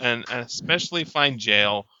an especially fine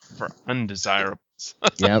jail for undesirables.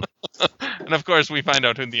 Yep. And of course, we find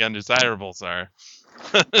out who the undesirables are.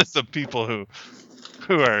 It's the people who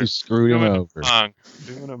are screwed him over,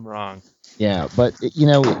 doing him wrong. Yeah, but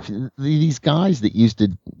these guys that used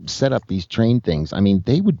to set up these train things, I mean,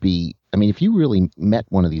 they would be. I mean, if you really met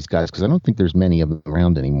one of these guys, because I don't think there's many of them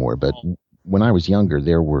around anymore, but when I was younger,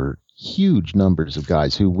 there were huge numbers of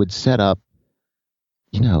guys who would set up,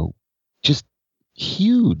 just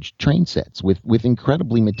huge train sets with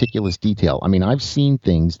incredibly meticulous detail. I mean, I've seen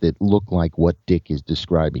things that look like what Dick is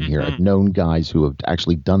describing here. I've known guys who have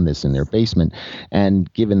actually done this in their basement,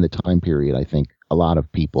 and given the time period, I think a lot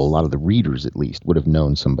of people, a lot of the readers at least, would have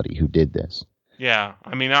known somebody who did this. Yeah,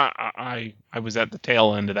 I mean, I was at the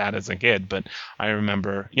tail end of that as a kid, but I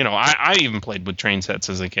remember, I even played with train sets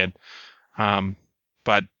as a kid.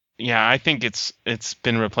 But yeah, I think it's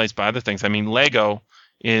been replaced by other things. I mean, Lego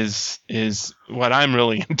is what I'm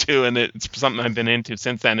really into, and it's something I've been into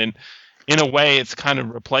since then. And in a way, it's kind of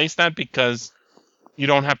replaced that because you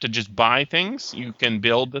don't have to just buy things; you can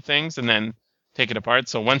build the things and then take it apart.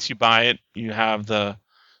 So once you buy it, you have the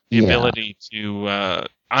ability to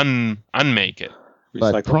unmake it.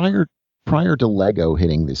 But prior to Lego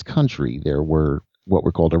hitting this country, there were what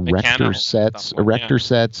were called erector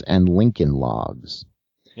sets and Lincoln logs.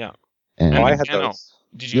 Yeah. And I had those.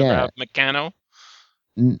 Did you ever have Meccano?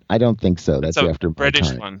 I don't think so. That's after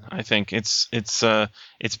British one. I think it's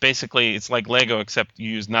basically like Lego, except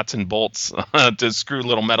you use nuts and bolts to screw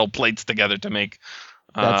little metal plates together to make.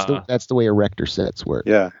 That's the way erector sets work.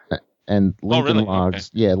 Yeah. And Lincoln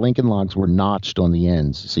logs, Lincoln logs were notched on the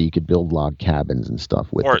ends, so you could build log cabins and stuff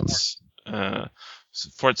with them.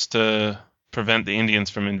 Forts to prevent the Indians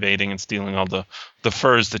from invading and stealing all the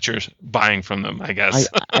furs that you're buying from them, I guess.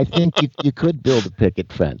 I think you could build a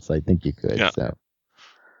picket fence. I think you could. Yeah. So.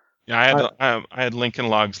 Yeah, I had Lincoln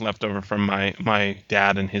logs left over from my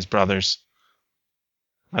dad and his brothers.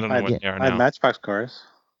 I don't know what they are now. I had Matchbox cars.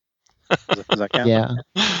 Does that count? Yeah,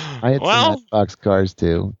 I had some Matchbox cars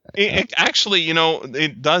too. Actually,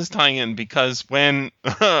 it does tie in because when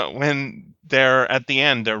they're at the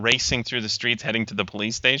end, they're racing through the streets heading to the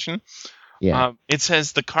police station. Yeah, it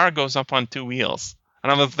says the car goes up on two wheels,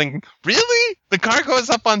 and I was thinking, really? The car goes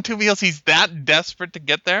up on two wheels? He's that desperate to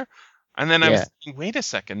get there? And then I was thinking, wait a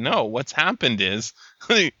second, no. What's happened is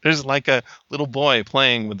there's like a little boy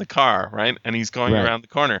playing with the car, right? And he's going around the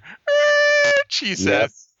corner. She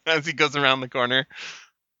says. As he goes around the corner.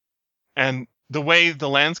 And the way the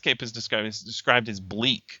landscape is described as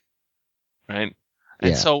bleak, right?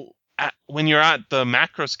 And so when you're at the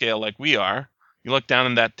macro scale like we are, you look down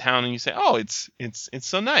in that town and you say, "Oh, it's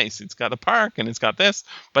so nice. It's got a park and it's got this."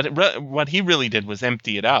 But what he really did was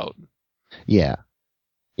empty it out. Yeah.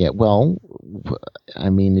 Yeah. Well, I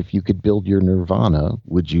mean, if you could build your nirvana,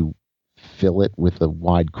 would you fill it with a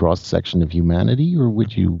wide cross section of humanity, or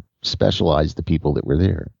would you specialize the people that were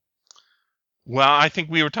there? Well, I think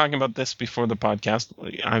we were talking about this before the podcast.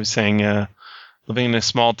 I was saying living in a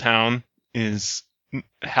small town is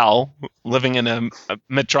hell. Living in a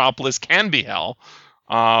metropolis can be hell,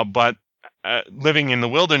 but living in the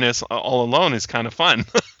wilderness all alone is kind of fun.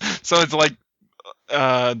 So it's like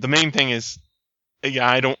the main thing is,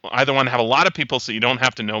 I don't either want to have a lot of people so you don't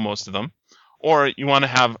have to know most of them, or you want to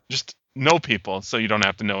have just no people so you don't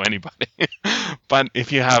have to know anybody. But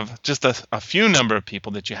if you have just a few number of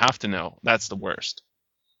people that you have to know, that's the worst.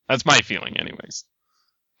 That's my feeling, anyways.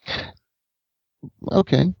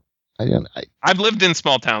 Okay. I've lived in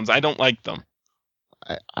small towns. I don't like them.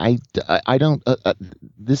 I don't.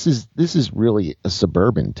 This is really a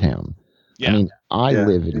suburban town. Yeah. I mean, I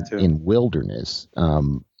live in wilderness.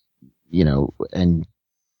 And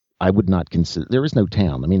I would not consider, there is no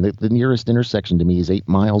town. I mean, the nearest intersection to me is 8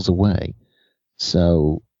 miles away.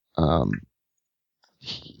 So, a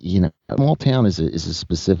small town is a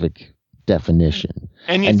specific definition.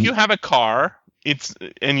 And if you have a car,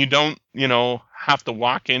 and you don't, have to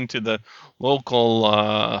walk into the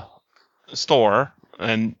local store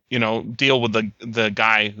and, deal with the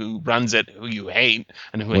guy who runs it, who you hate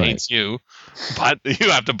and who hates you, but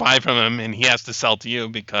you have to buy from him and he has to sell to you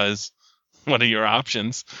because what are your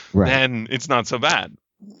options? Right. Then it's not so bad.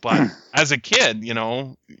 But as a kid,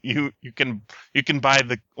 you can buy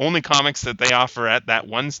the only comics that they offer at that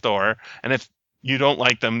one store, and if you don't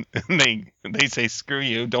like them, they say screw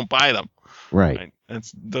you, don't buy them. Right.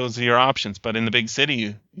 Those are your options. But in the big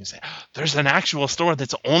city, you say there's an actual store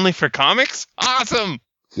that's only for comics. Awesome.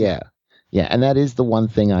 Yeah, and that is the one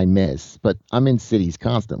thing I miss. But I'm in cities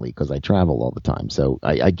constantly because I travel all the time, so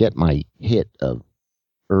I get my hit of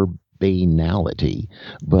urbanality.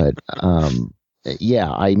 But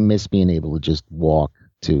I miss being able to just walk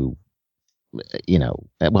to,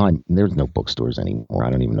 there's no bookstores anymore. I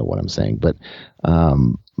don't even know what I'm saying, but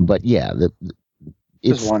yeah,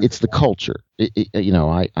 it's the culture.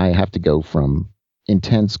 I have to go from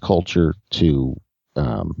intense culture to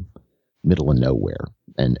middle of nowhere,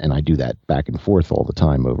 and I do that back and forth all the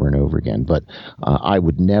time, over and over again. But I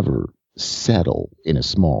would never settle in a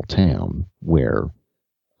small town where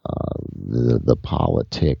the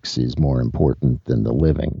politics is more important than the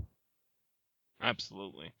living.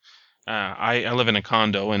 Absolutely. I live in a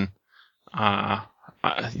condo, and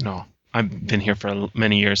I've been here for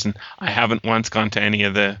many years, and I haven't once gone to any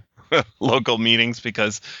of the local meetings,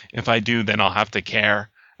 because if I do, then I'll have to care,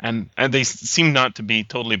 and they seem not to be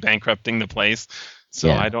totally bankrupting the place.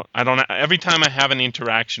 So I don't. Every time I have an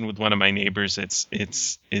interaction with one of my neighbors,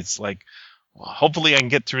 it's like, well, hopefully I can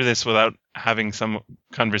get through this without having some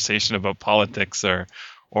conversation about politics or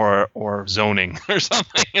zoning or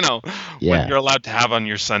something, what you're allowed to have on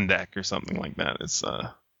your sun deck or something like that. It's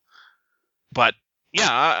but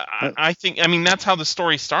yeah, I think, that's how the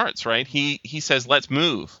story starts, right? He says, let's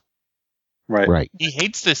move. Right. He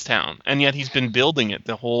hates this town, and yet he's been building it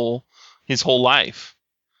his whole life.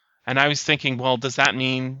 And I was thinking, well, does that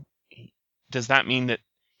mean that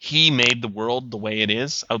he made the world the way it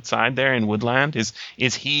is outside there in Woodland?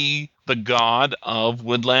 Is he the god of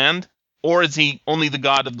Woodland, or is he only the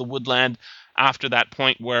god of the Woodland after that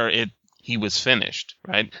point where he was finished,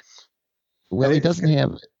 right? Well, he doesn't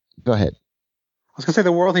have. Go ahead. I was gonna say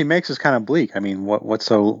the world he makes is kind of bleak. I mean, what's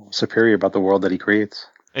so superior about the world that he creates?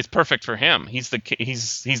 It's perfect for him. He's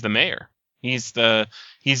the mayor.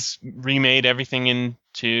 He's remade everything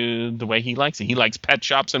into the way he likes it. He likes pet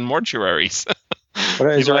shops and mortuaries.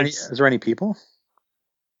 But is there any people?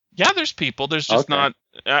 Yeah, there's people. There's just not.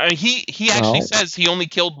 He actually says he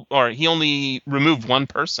only removed one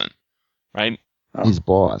person, right? His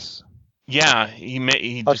boss. Yeah,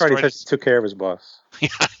 he that's right. He says he took care of his boss. Yeah,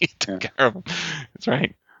 he took care of him. That's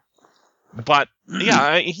right. But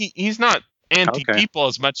yeah, he's not anti-people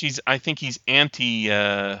as much. I think he's anti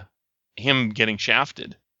him getting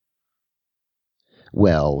shafted.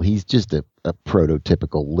 Well, he's just a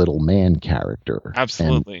prototypical little man character.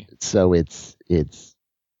 Absolutely. And so it's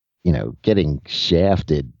getting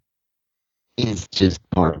shafted is just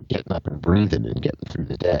part of getting up and breathing and getting through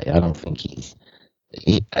the day. I don't think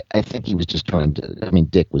I think he was just trying to,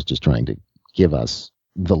 Dick was just trying to give us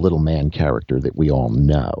the little man character that we all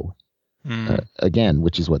know. Again,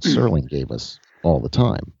 which is what Serling gave us all the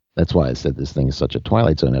time. That's why I said this thing is such a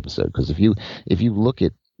Twilight Zone episode. Because if you look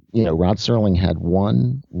at, Rod Serling had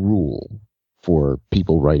one rule for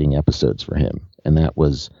people writing episodes for him, and that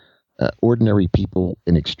was ordinary people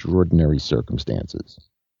in extraordinary circumstances,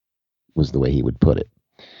 was the way he would put it.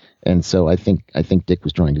 And so I think Dick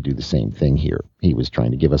was trying to do the same thing here. He was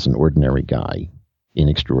trying to give us an ordinary guy in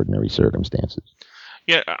extraordinary circumstances.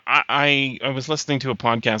 Yeah, I was listening to a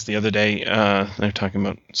podcast the other day. They're talking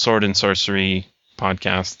about sword and sorcery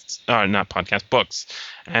podcasts, not podcasts, books.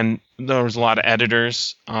 And there was a lot of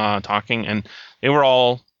editors talking, and they were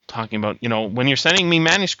all talking about, when you're sending me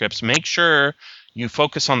manuscripts, make sure you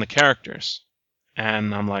focus on the characters.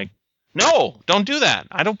 And I'm like, no, don't do that.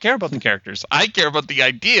 I don't care about the characters. I care about the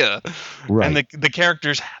idea. Right. And the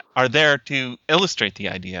characters are there to illustrate the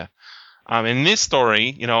idea. In this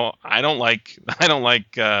story, I don't like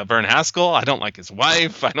Vern Haskell. I don't like his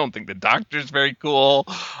wife. I don't think the Doctor's very cool.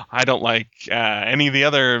 I don't like any of the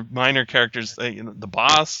other minor characters. The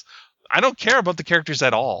boss. I don't care about the characters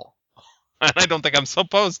at all, and I don't think I'm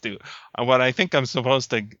supposed to. What I think I'm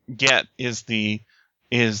supposed to get is the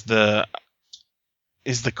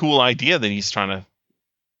cool idea that he's trying to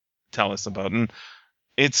tell us about, and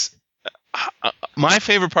it's my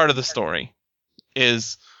favorite part of the story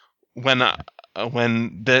is when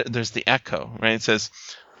there's the echo, right? It says,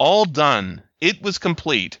 "All done. It was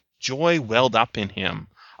complete. Joy welled up in him.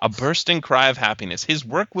 A bursting cry of happiness. His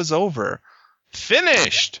work was over.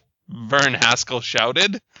 Finished!" Vern Haskell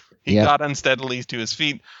shouted. He got unsteadily to his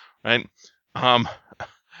feet, right?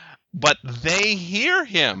 But they hear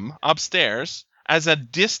him upstairs as a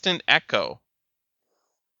distant echo.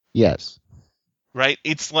 Yes. Right?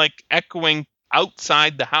 It's like echoing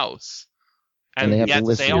outside the house. And yet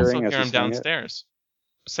they also hear him downstairs.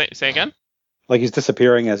 Say again? Like he's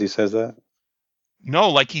disappearing as he says that?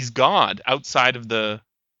 No, like he's God outside of the...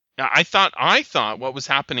 I thought what was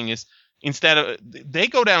happening is instead of... They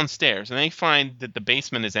go downstairs and they find that the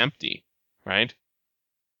basement is empty, right?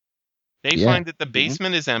 They find that the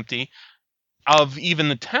basement is empty of even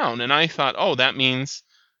the town. And I thought, that means...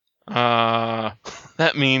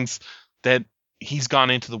 that means that he's gone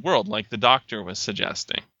into the world, like the Doctor was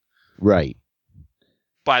suggesting. Right.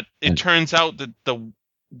 But it turns out that the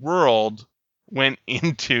world went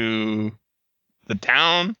into the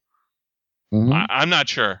town. Mm-hmm. I'm not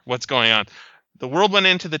sure what's going on. The world went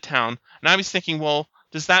into the town, and I was thinking, well,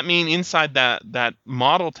 does that mean inside that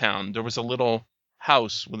model town there was a little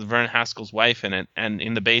house with Vern Haskell's wife in it, and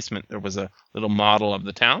in the basement there was a little model of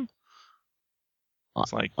the town?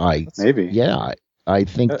 It's like maybe. Yeah, I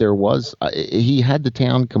think there was. He had the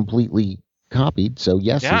town completely copied, so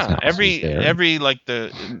yes, his house every was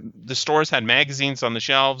there. the stores had magazines on the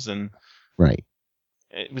shelves, and right,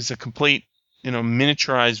 it was a complete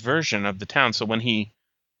miniaturized version of the town. So when he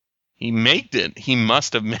made it, he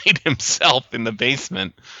must have made himself in the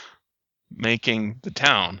basement making the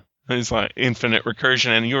town. It's like infinite recursion.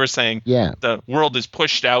 And you were saying the world is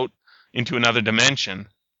pushed out into another dimension,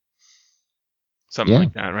 something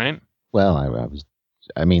like that, right? Well,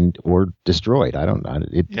 or destroyed. I don't know.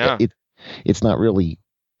 It's not really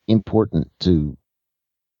important to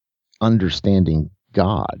understanding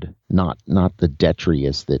God, not the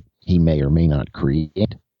detritus that he may or may not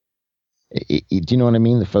create. Do you know what I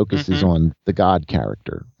mean? The focus is on the God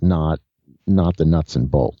character, not the nuts and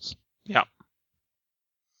bolts. Yeah.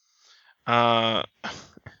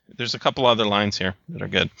 There's a couple other lines here that are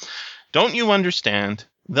good. "Don't you understand?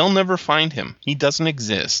 They'll never find him. He doesn't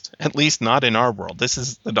exist. At least not in our world." This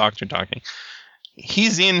is the Doctor talking.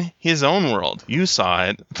 "He's in his own world. You saw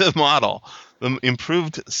it. The model. The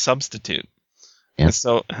improved substitute." Yeah. And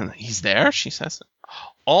so he's there, she says.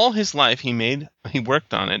 "All his life he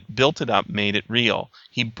worked on it, built it up, made it real.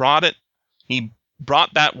 He brought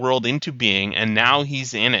that world into being, and now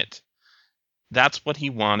he's in it. That's what he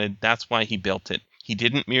wanted. That's why he built it. He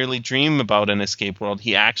didn't merely dream about an escape world.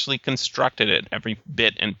 He actually constructed it, every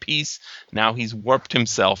bit and piece. Now he's warped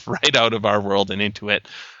himself right out of our world and into it."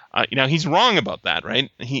 He's wrong about that, right?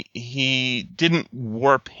 He didn't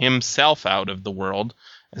warp himself out of the world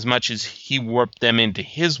as much as he warped them into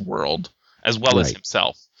his world as well as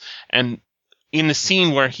himself. And in the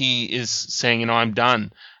scene where he is saying, "I'm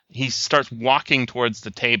done," he starts walking towards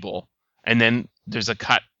the table, and then there's a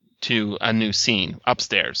cut to a new scene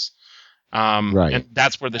upstairs. And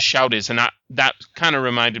that's where the shout is. And that kind of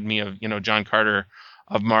reminded me of, John Carter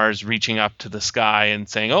of Mars reaching up to the sky and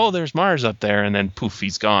saying, "Oh, there's Mars up there," and then poof,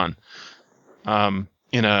 he's gone.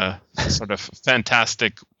 In a sort of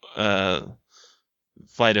fantastic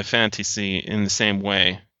flight of fantasy in the same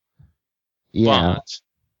way. Yeah.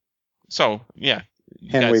 Hand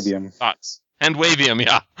wavium. Thoughts. Hand wavium,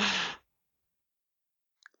 yeah.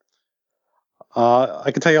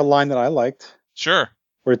 I can tell you a line that I liked. Sure.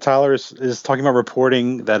 Where Tyler is talking about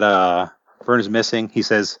reporting that Vern is missing. He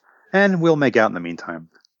says, "And we'll make out in the meantime."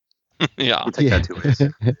 Yeah. You take that 2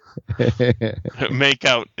 ways. Make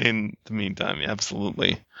out in the meantime.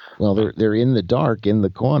 Absolutely. Well, they're in the dark, in the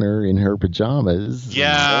corner, in her pajamas.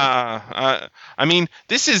 Yeah. I mean,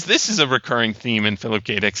 this is a recurring theme in Philip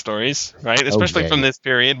K. Dick stories, right? Especially from this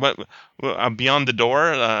period. What beyond the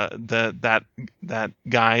door, that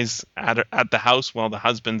guy's at the house while the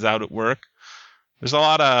husband's out at work. There's a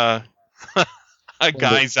lot of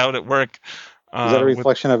guys out at work. Is that a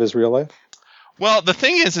reflection of his real life? Well, the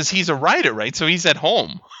thing is he's a writer, right? So he's at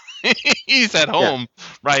home. He's at home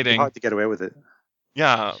writing. It's hard to get away with it.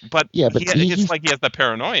 Yeah, but it's like he has the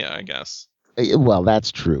paranoia, I guess. Well,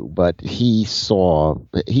 that's true, but he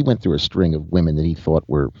went through a string of women that he thought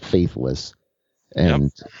were faithless.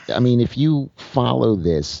 And I mean, if you follow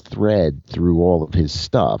this thread through all of his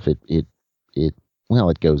stuff, it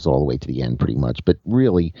goes all the way to the end pretty much, but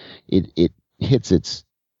really it hits its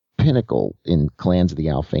pinnacle in Clans of the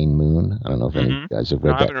Alphane Moon. I don't know if any of you guys have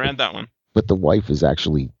read that. I haven't read that one. But the wife is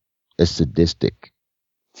actually a sadistic,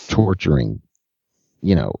 torturing,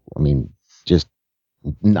 I mean, just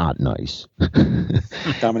not nice.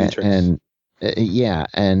 Dominatrix.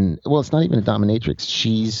 And it's not even a dominatrix.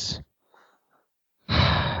 She's,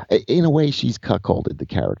 in a way, she's cuckolded the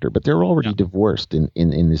character, but they're already divorced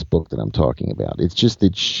in this book that I'm talking about. It's just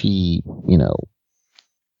that she,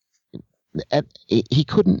 he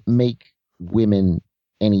couldn't make women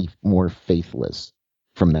any more faithless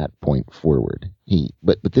from that point forward.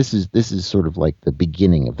 But this is sort of like the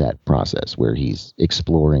beginning of that process where he's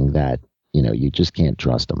exploring that, you just can't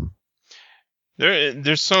trust him.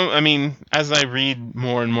 There's so, I mean, as I read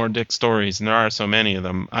more and more Dick stories, and there are so many of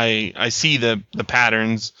them, I see the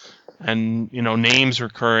patterns and, names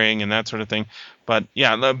recurring and that sort of thing. But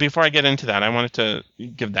yeah, before I get into that, I wanted to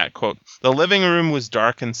give that quote. The living room was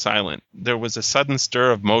dark and silent. There was a sudden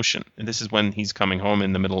stir of motion. And this is when he's coming home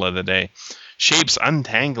in the middle of the day. Shapes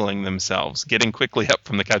untangling themselves, getting quickly up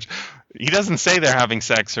from the couch. He doesn't say they're having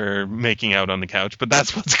sex or making out on the couch, but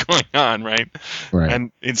that's what's going on, right? Right.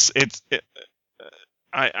 And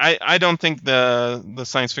I don't think the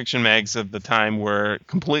science fiction mags of the time were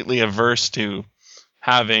completely averse to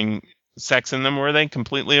having sex in them. Were they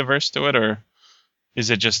completely averse to it, or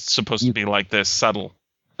is it just supposed to be like this, subtle?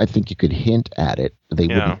 I think you could hint at it. They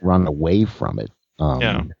wouldn't run away from it.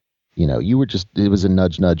 You were just, it was a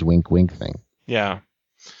nudge, nudge, wink, wink thing. Yeah.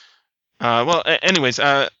 Anyways,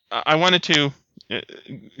 I wanted to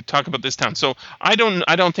talk about this town. So I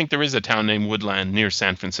don't think there is a town named Woodland near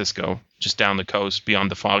San Francisco, just down the coast beyond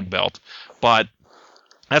the fog belt. But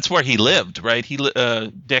that's where he lived, right?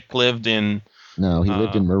 Dick lived in. No, he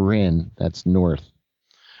lived in Marin. That's north,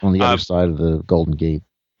 on the other side of the Golden Gate.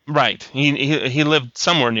 Right. He lived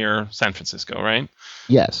somewhere near San Francisco, right?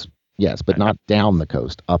 Yes, but not down the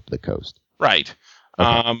coast, up the coast. Right.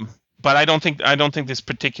 Okay. But I don't think this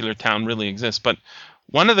particular town really exists. But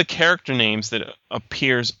one of the character names that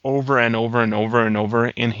appears over and over and over and over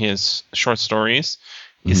in his short stories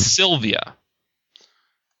is Sylvia.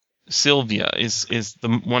 Sylvia is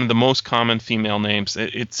one of the most common female names.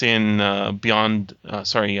 It's in Upon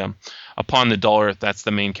the Dull Earth. That's the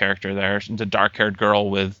main character there, the dark-haired girl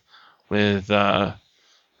with sort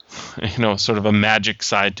of a magic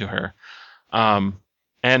side to her.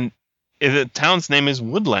 And the town's name is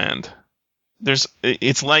Woodland.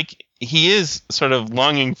 It's like he is sort of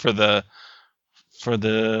longing for the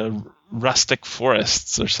rustic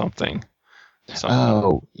forests or something.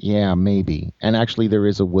 Oh, yeah, maybe. And actually there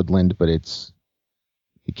is a woodland, but it's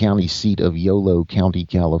the county seat of Yolo County,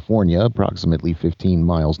 California, approximately 15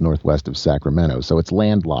 miles northwest of Sacramento. So it's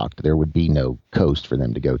landlocked. There would be no coast for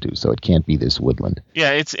them to go to. So it can't be this woodland.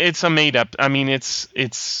 Yeah, it's a made up. I mean, it's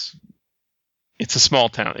a small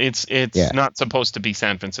town. It's not supposed to be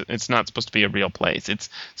San Francisco. It's not supposed to be a real place. It's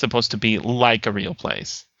supposed to be like a real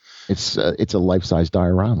place. It's a life-size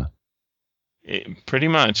diorama. Pretty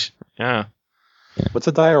much, yeah. What's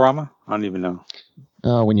a diorama? I don't even know.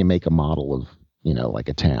 When you make a model of, like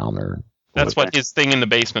a town or. That's what his thing in the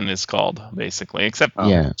basement is called, basically. Except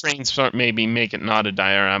trains maybe make it not a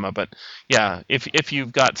diorama, but yeah, if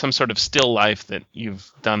you've got some sort of still life that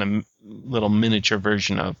you've done a little miniature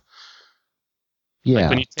version of. Yeah. Like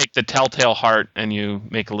when you take the Telltale Heart and you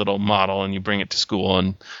make a little model and you bring it to school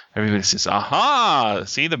and everybody says, "Aha!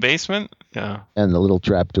 See the basement?" Yeah. And the little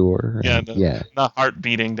trapdoor. Yeah. The heart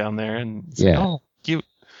beating down there and cute.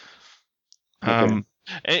 Okay.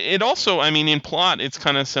 It also, I mean, in plot, it's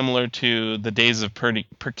kind of similar to The Days of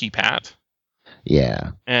Perky Pat.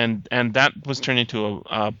 Yeah. And that was turned into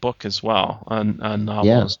a book as well, a novel.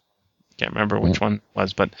 Yeah. can't remember which one it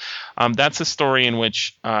was, but that's a story in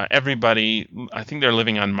which everybody, I think they're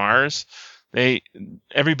living on Mars.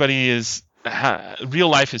 Everybody is real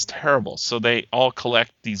life is terrible, so they all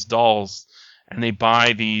collect these dolls and they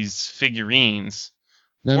buy these figurines.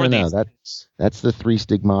 No. That's the Three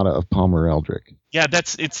Stigmata of Palmer Eldritch. Yeah,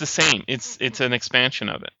 it's the same. It's an expansion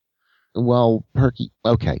of it. Well, Perky.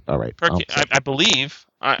 Okay, all right. Perky, I believe.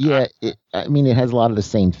 It has a lot of the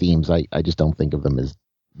same themes. I just don't think of them as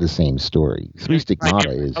the same story. Three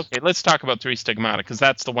Stigmata is... Okay, let's talk about Three Stigmata, because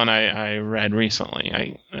that's the one I read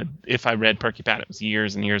recently. If I read Perky Pat, it was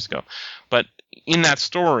years and years ago. But in that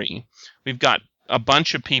story, we've got a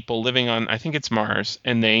bunch of people living on, I think it's Mars,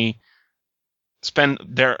 and they're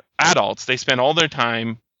adults. They spend all their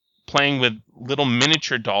time playing with little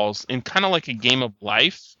miniature dolls in kind of like a game of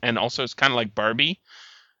life, and also it's kind of like Barbie.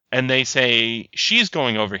 And they say, she's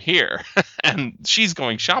going over here, and she's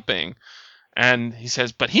going shopping. And he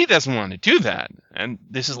says, but he doesn't want to do that. And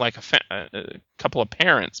this is like a couple of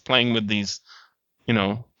parents playing with these,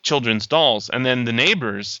 children's dolls. And then the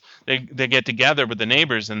neighbors, they get together with the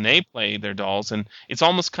neighbors and they play their dolls. And it's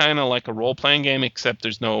almost kind of like a role-playing game, except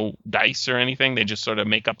there's no dice or anything. They just sort of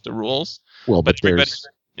make up the rules. Well, but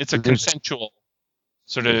it's a consensual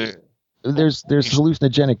sort of... There's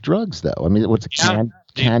hallucinogenic drugs, though. I mean, what's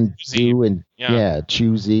can do and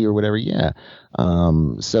choosy or whatever. Yeah.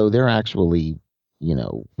 So they're actually,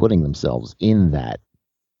 putting themselves in that.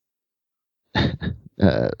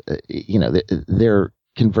 They're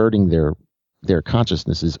converting their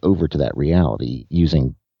consciousnesses over to that reality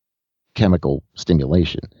using chemical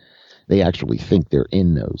stimulation. They actually think they're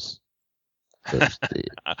in those.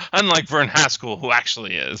 Unlike Vern Haskell, who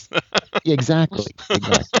actually is. Exactly.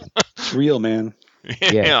 It's real, man.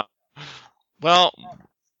 Yeah. Well,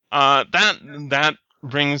 that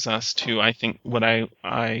brings us to, I think, what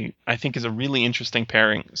I think is a really interesting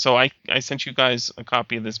pairing. So I sent you guys a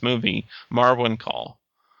copy of this movie, Marwen Call.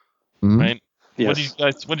 Mm-hmm. Right? Yes.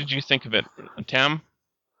 What did you think of it, Tam?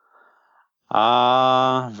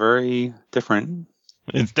 Very different.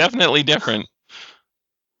 It's definitely different.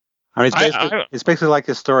 I mean, it's basically like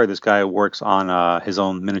this story. This guy works on his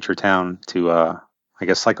own miniature town to, I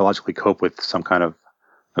guess, psychologically cope with some kind of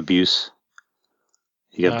abuse.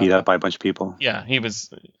 He got beat up by a bunch of people. Yeah, he was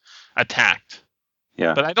attacked.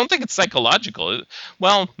 Yeah. But I don't think it's psychological.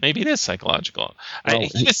 Well, maybe it is psychological.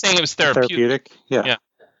 He was saying it was therapeutic. Yeah.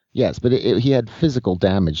 Yes, but he had physical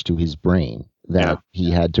damage to his brain that he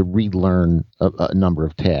had to relearn a number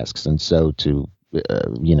of tasks. And so to,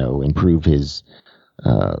 improve his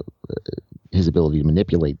ability to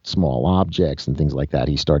manipulate small objects and things like that,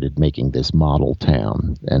 he started making this model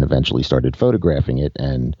town and eventually started photographing it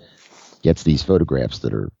and gets these photographs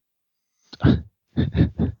that are,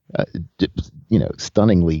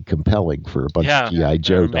 stunningly compelling for a bunch of G.I.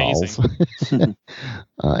 Joe dolls and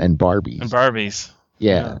Barbies.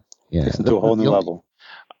 Yeah. It's into a whole new level.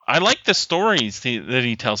 I like the stories that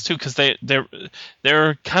he tells too, because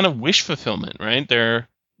they're kind of wish fulfillment, right?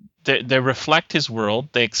 They reflect his world.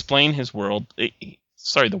 They explain his world.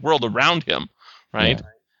 The world around him, right? Yeah.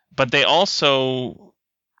 But they also,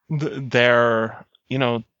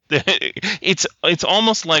 it's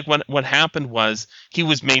almost like what happened was he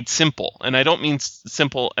was made simple, and I don't mean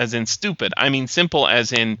simple as in stupid. I mean simple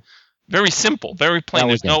as in very simple, very plain.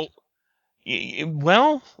 There's no.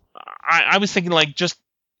 Well, I was thinking like just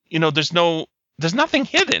there's nothing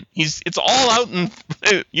hidden. It's all out, and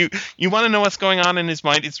you want to know what's going on in his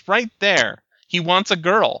mind. It's right there. He wants a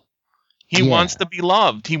girl. He wants to be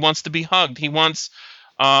loved. He wants to be hugged. He wants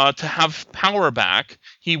to have power back.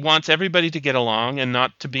 He wants everybody to get along and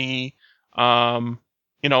not to be.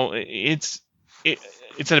 It's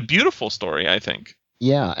a beautiful story, I think.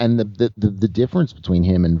 Yeah, and the difference between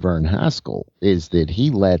him and Vern Haskell is that he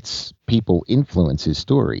lets people influence his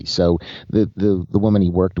story. So the woman he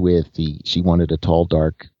worked with, she wanted a tall,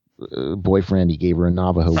 dark boyfriend. He gave her a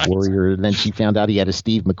Navajo warrior, and then she found out he had a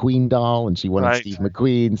Steve McQueen doll, and she wanted Steve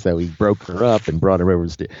McQueen, so he broke her up and brought her over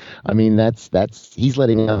to I mean, that's he's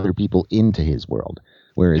letting other people into his world,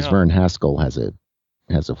 whereas Vern Haskell has a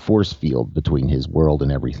force field between his world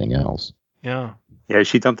and everything else. Yeah. Yeah,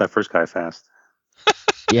 she dumped that first guy fast.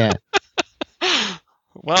 Yeah.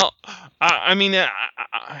 Well, I mean,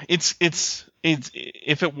 it's if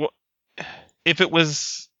it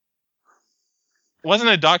wasn't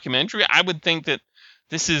a documentary, I would think that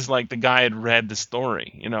this is like the guy had read the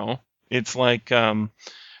story. It's like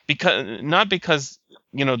because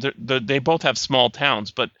they both have small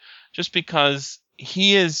towns, but just because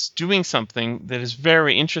he is doing something that is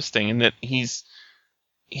very interesting, and that he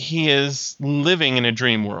is living in a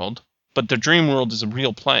dream world. But the dream world is a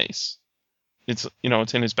real place.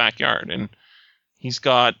 it's in his backyard, and he's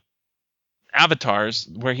got avatars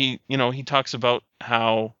where he talks about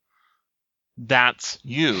how that's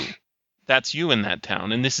you in that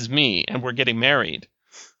town, and this is me, and we're getting married.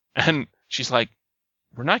 And she's like,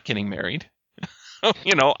 we're not getting married.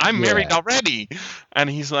 I'm married already. And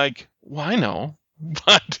he's like, well, I know,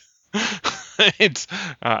 but it's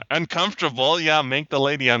uncomfortable. Yeah, make the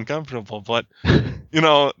lady uncomfortable. But,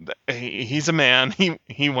 he's a man.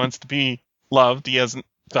 He wants to be loved. He hasn't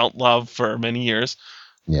felt love for many years.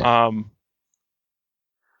 Yeah.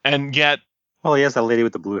 And yet... Well, he has that lady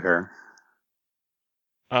with the blue hair.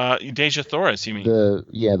 Deja Thoris, you mean?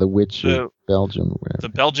 The witch of Belgium. The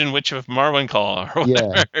Belgian witch of Marwinclaw, or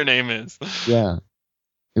whatever her name is. Yeah.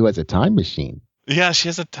 Who has a time machine. Yeah, she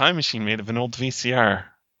has a time machine made of an old VCR.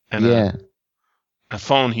 And a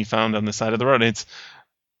phone he found on the side of the road. It's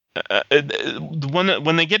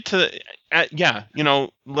when they get to...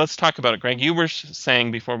 let's talk about it, Greg. You were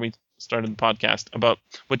saying before we started the podcast about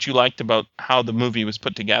what you liked about how the movie was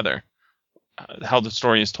put together, how the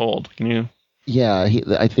story is told. Can you... Yeah,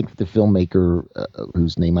 I think the filmmaker,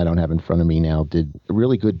 whose name I don't have in front of me now, did a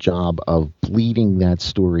really good job of bleeding that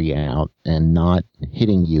story out and not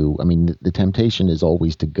hitting you. I mean, the temptation is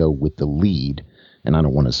always to go with the lead, and I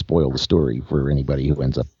don't want to spoil the story for anybody who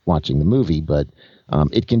ends up watching the movie, but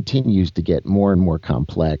it continues to get more and more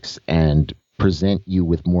complex and present you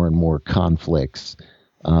with more and more conflicts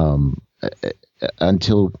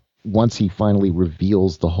until... Once he finally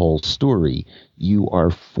reveals the whole story, you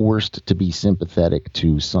are forced to be sympathetic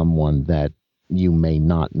to someone that you may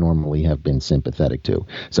not normally have been sympathetic to.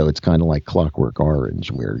 So it's kind of like Clockwork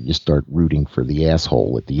Orange, where you start rooting for the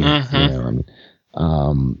asshole at the end.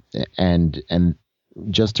 Mm-hmm. And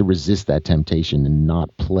just to resist that temptation and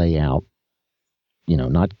not play out,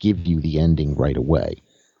 not give you the ending right away,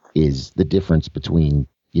 is the difference between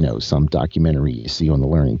some documentary you see on the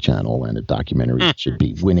Learning Channel and a documentary that should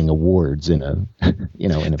be winning awards in a, in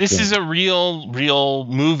a This film. is a real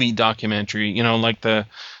movie documentary, like the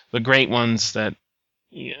great ones that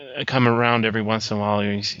come around every once in a while.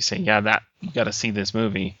 You say, that you got to see this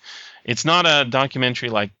movie. It's not a documentary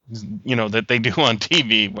like, that they do on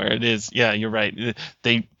TV where it is. Yeah, you're right.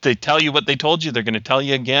 They tell you what they told you. They're going to tell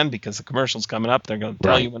you again because the commercial's coming up. They're going to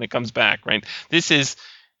tell you when it comes back, right? This is...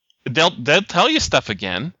 They'll tell you stuff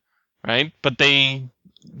again, right? But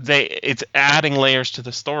it's adding layers to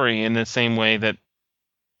the story in the same way that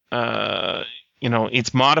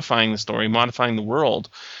it's modifying the story, modifying the world.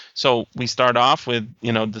 So we start off with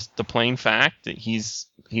the plain fact that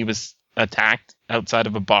he was attacked outside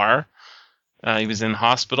of a bar. He was in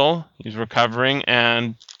hospital. He was recovering,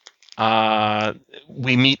 and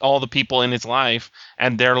we meet all the people in his life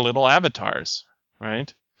and their little avatars,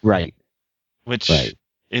 right? Right. Which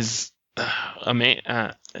is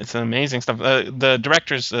it's amazing stuff. The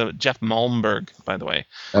director's Jeff Malmberg, by the way.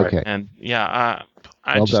 Okay. And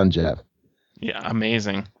well done, Jeff. Yeah,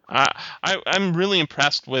 amazing. I'm really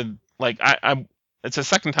impressed with it's the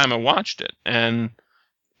second time I watched it, and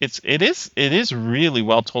it is really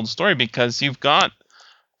well told story because you've got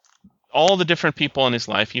all the different people in his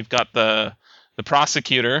life. You've got the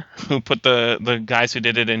prosecutor who put the guys who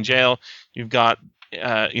did it in jail. You've got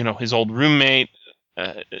his old roommate.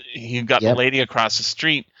 You've got the lady across the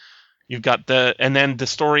street. You've got and then the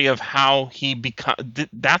story of how he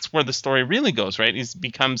that's where the story really goes, right?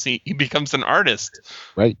 He becomes an artist,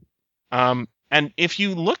 right? And if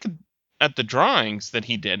you look at the drawings that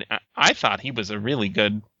he did, I thought he was a really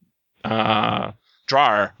good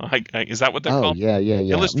drawer. Is that what they're called? Yeah.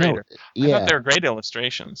 Illustrator. No, I thought they were great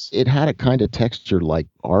illustrations. It had a kind of texture like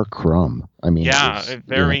R. Crumb. I mean,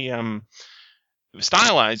 very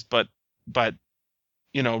stylized, but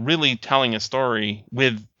really telling a story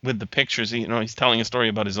with the pictures. He's telling a story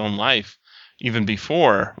about his own life, even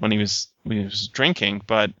before when he was drinking.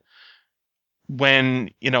 But when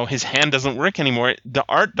his hand doesn't work anymore, the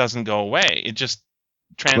art doesn't go away. It just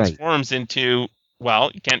transforms into,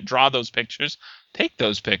 well, you can't draw those pictures. Take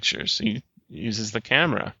those pictures. He uses the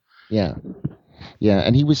camera. Yeah,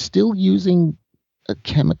 and he was still using a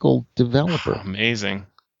chemical developer. Amazing.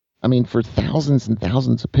 I mean, for thousands and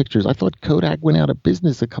thousands of pictures. I thought Kodak went out of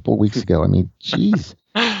business a couple of weeks ago. I mean, jeez.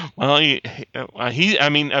 Well,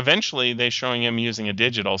 eventually they're showing him using a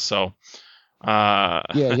digital, so... he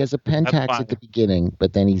has a Pentax at the beginning,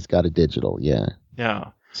 but then he's got a digital, Yeah.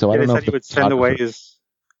 So I don't know if he would send away his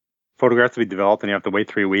photographs to be developed, and you have to wait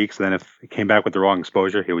 3 weeks, and then if it came back with the wrong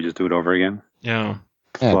exposure, he would just do it over again. Yeah,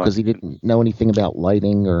 because he didn't know anything about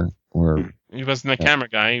lighting or... He wasn't a camera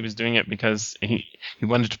guy. He was doing it because he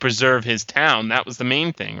wanted to preserve his town. That was the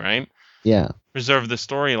main thing, right? preserve the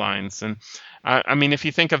storylines. And I mean, if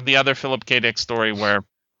you think of the other Philip K. Dick story where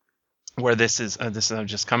this is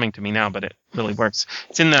just coming to me now, but it really works.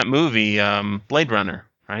 It's in that movie, Blade Runner,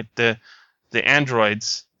 right? The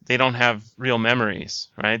androids, they don't have real memories,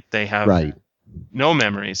 right? They have no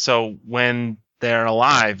memories. So when they're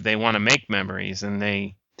alive, they want to make memories, and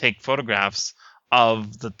they take photographs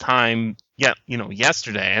of the time,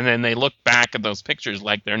 yesterday, and then they look back at those pictures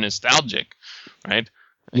like they're nostalgic, right?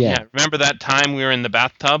 Yeah. Remember that time we were in the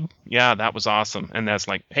bathtub? Yeah, that was awesome. And that's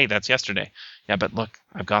like, hey, that's yesterday. Yeah, but look,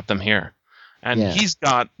 I've got them here. And he's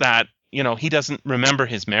got that, he doesn't remember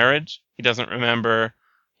his marriage. He doesn't remember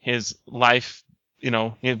his life.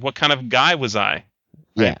 What kind of guy was I?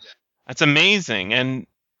 Right? Yeah. That's amazing. And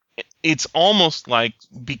it's almost like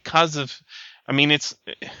because of, I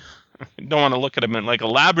don't want to look at him like a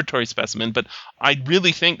laboratory specimen, but I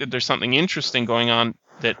really think that there's something interesting going on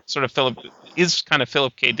that sort of Philip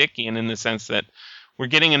K. Dickian in the sense that we're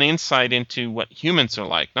getting an insight into what humans are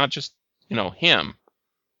like, not just, him,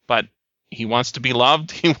 but he wants to be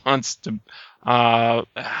loved. He wants to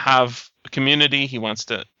have a community. He wants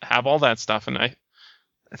to have all that stuff. And I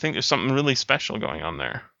think there's something really special going on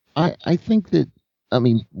there. I think that,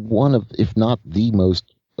 one of, if not the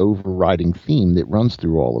most overriding theme that runs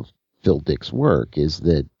through all of Phil Dick's work is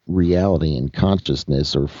that reality and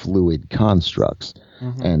consciousness are fluid constructs.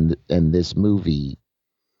 Mm-hmm. And this movie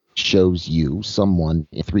shows you someone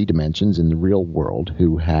in 3 dimensions in the real world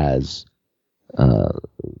who has,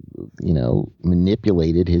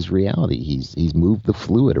 manipulated his reality. He's moved the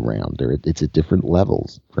fluid around, or it's at different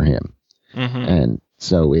levels for him. Mm-hmm. And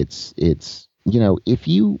so it's there's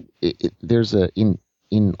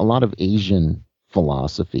in a lot of Asian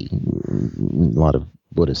philosophy, a lot of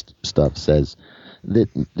Buddhist stuff says that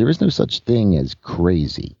there is no such thing as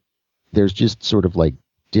crazy. There's just sort of like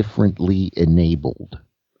differently enabled.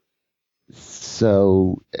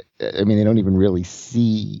 So, they don't even really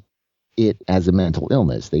see it as a mental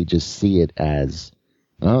illness. They just see it as,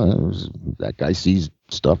 that guy sees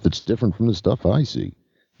stuff that's different from the stuff I see.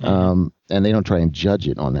 Mm-hmm. And they don't try and judge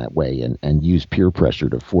it on that way and use peer pressure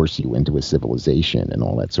to force you into a civilization and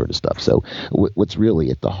all that sort of stuff. So what's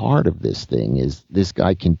really at the heart of this thing is this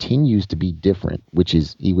guy continues to be different, which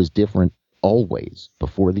is he was different always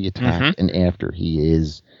before the attack. Mm-hmm. And after. He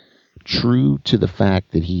is true to the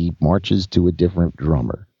fact that he marches to a different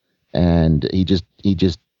drummer, and he just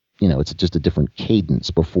it's just a different cadence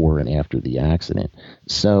before and after the accident.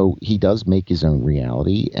 So he does make his own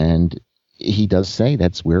reality, and he does say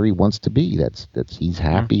that's where he wants to be. That's he's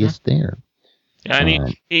happiest there. Yeah,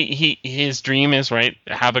 and his dream is, right,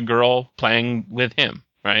 have a girl playing with him,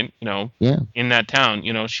 right? In that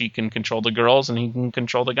town, she can control the girls and he can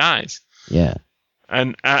control the guys. Yeah.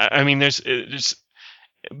 And there's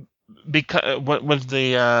because what was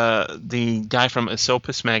the guy from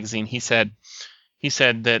Aesopus magazine? He said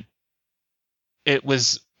that it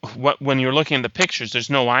was when you're looking at the pictures, there's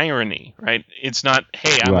no irony, right? It's not,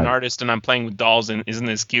 hey, I'm an artist and I'm playing with dolls and isn't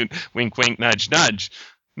this cute? Wink, wink, nudge, nudge.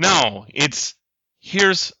 No, it's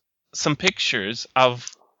here's some pictures of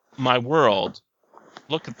my world.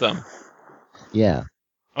 Look at them. Yeah.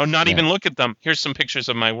 Or not even look at them. Here's some pictures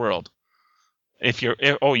of my world.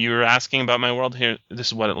 You're asking about my world? Here, this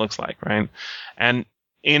is what it looks like, right? And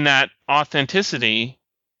in that authenticity,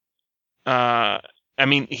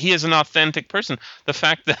 he is an authentic person. The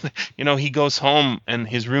fact that, he goes home and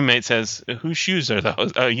his roommate says, whose shoes are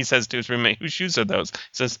those? He says to his roommate, whose shoes are those? He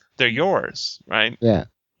says, they're yours, right? Yeah.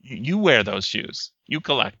 You wear those shoes. You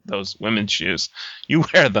collect those women's shoes. You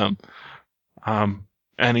wear them.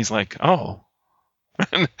 And he's like, oh.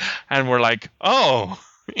 And we're like, oh,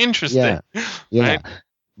 interesting. Yeah. Right?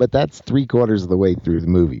 But that's 3/4 of the way through the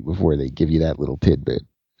movie before they give you that little tidbit.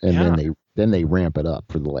 And then they ramp it up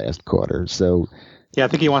for the last quarter. So yeah, I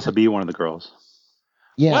think he wants to be one of the girls.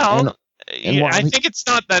 Yeah. Well, I think it's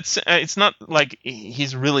not that. It's not like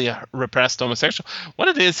he's really a repressed homosexual. What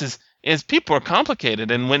it is people are complicated,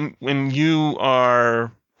 and when you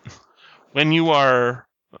are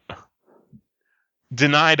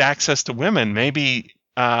denied access to women, maybe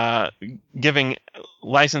giving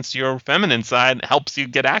license to your feminine side helps you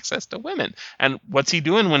get access to women. And what's he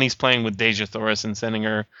doing when he's playing with Deja Thoris and sending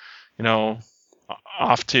her,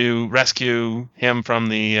 off to rescue him from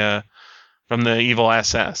the evil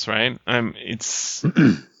SS, right? It's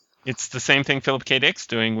the same thing Philip K. Dick's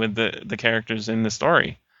doing with the characters in the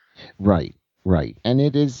story. Right. And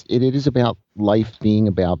it is about life being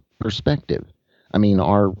about perspective.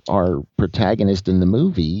 Our protagonist in the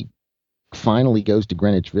movie finally goes to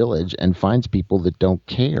Greenwich Village and finds people that don't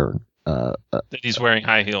care. That he's wearing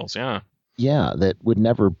high heels, yeah. Yeah, that would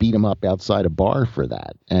never beat him up outside a bar for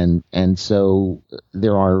that. And so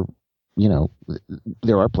there are,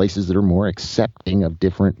 there are places that are more accepting of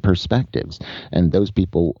different perspectives, and those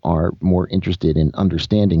people are more interested in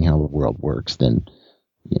understanding how the world works than,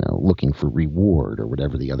 looking for reward or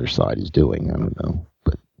whatever the other side is doing. I don't know,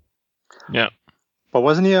 but yeah. But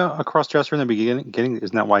wasn't he a cross-dresser in the beginning?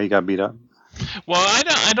 Isn't that why he got beat up? Well,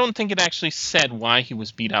 I don't think it actually said why he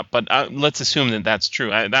was beat up, but let's assume that that's true.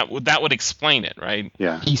 That would explain it, right?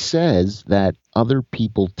 Yeah. He says that other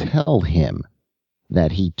people tell him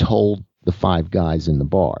that he told the five guys in the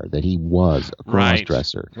bar that he was a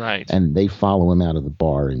cross-dresser. Right. And they follow him out of the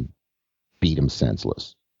bar and beat him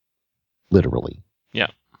senseless. Literally. Yeah.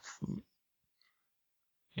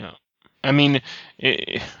 Yeah. I mean,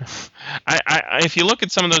 if you look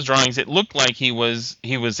at some of those drawings, it looked like he was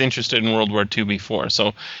interested in World War II before.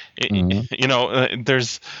 So,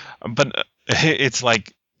 it's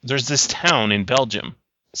like there's this town in Belgium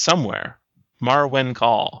somewhere,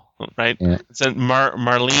 Marwencol, right? Yeah. It's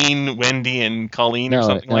Marlene, Wendy, and Colleen or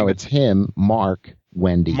something like that. No, it's him, Mark,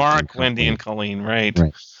 Wendy. Wendy, and Colleen, right?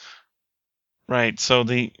 Right. So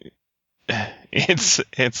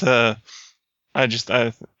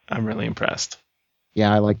I'm really impressed.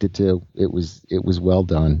 Yeah, I liked it too. It was well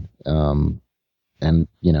done. And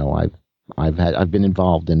I've been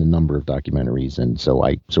involved in a number of documentaries, and so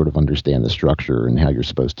I sort of understand the structure and how you're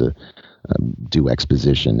supposed to do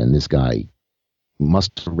exposition. And this guy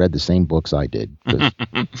must have read the same books I did.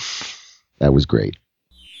 That was great.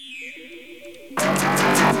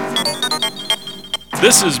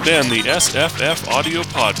 This has been the SFF Audio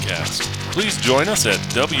Podcast. Please join us at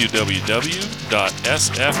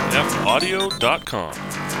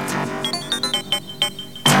www.sffaudio.com.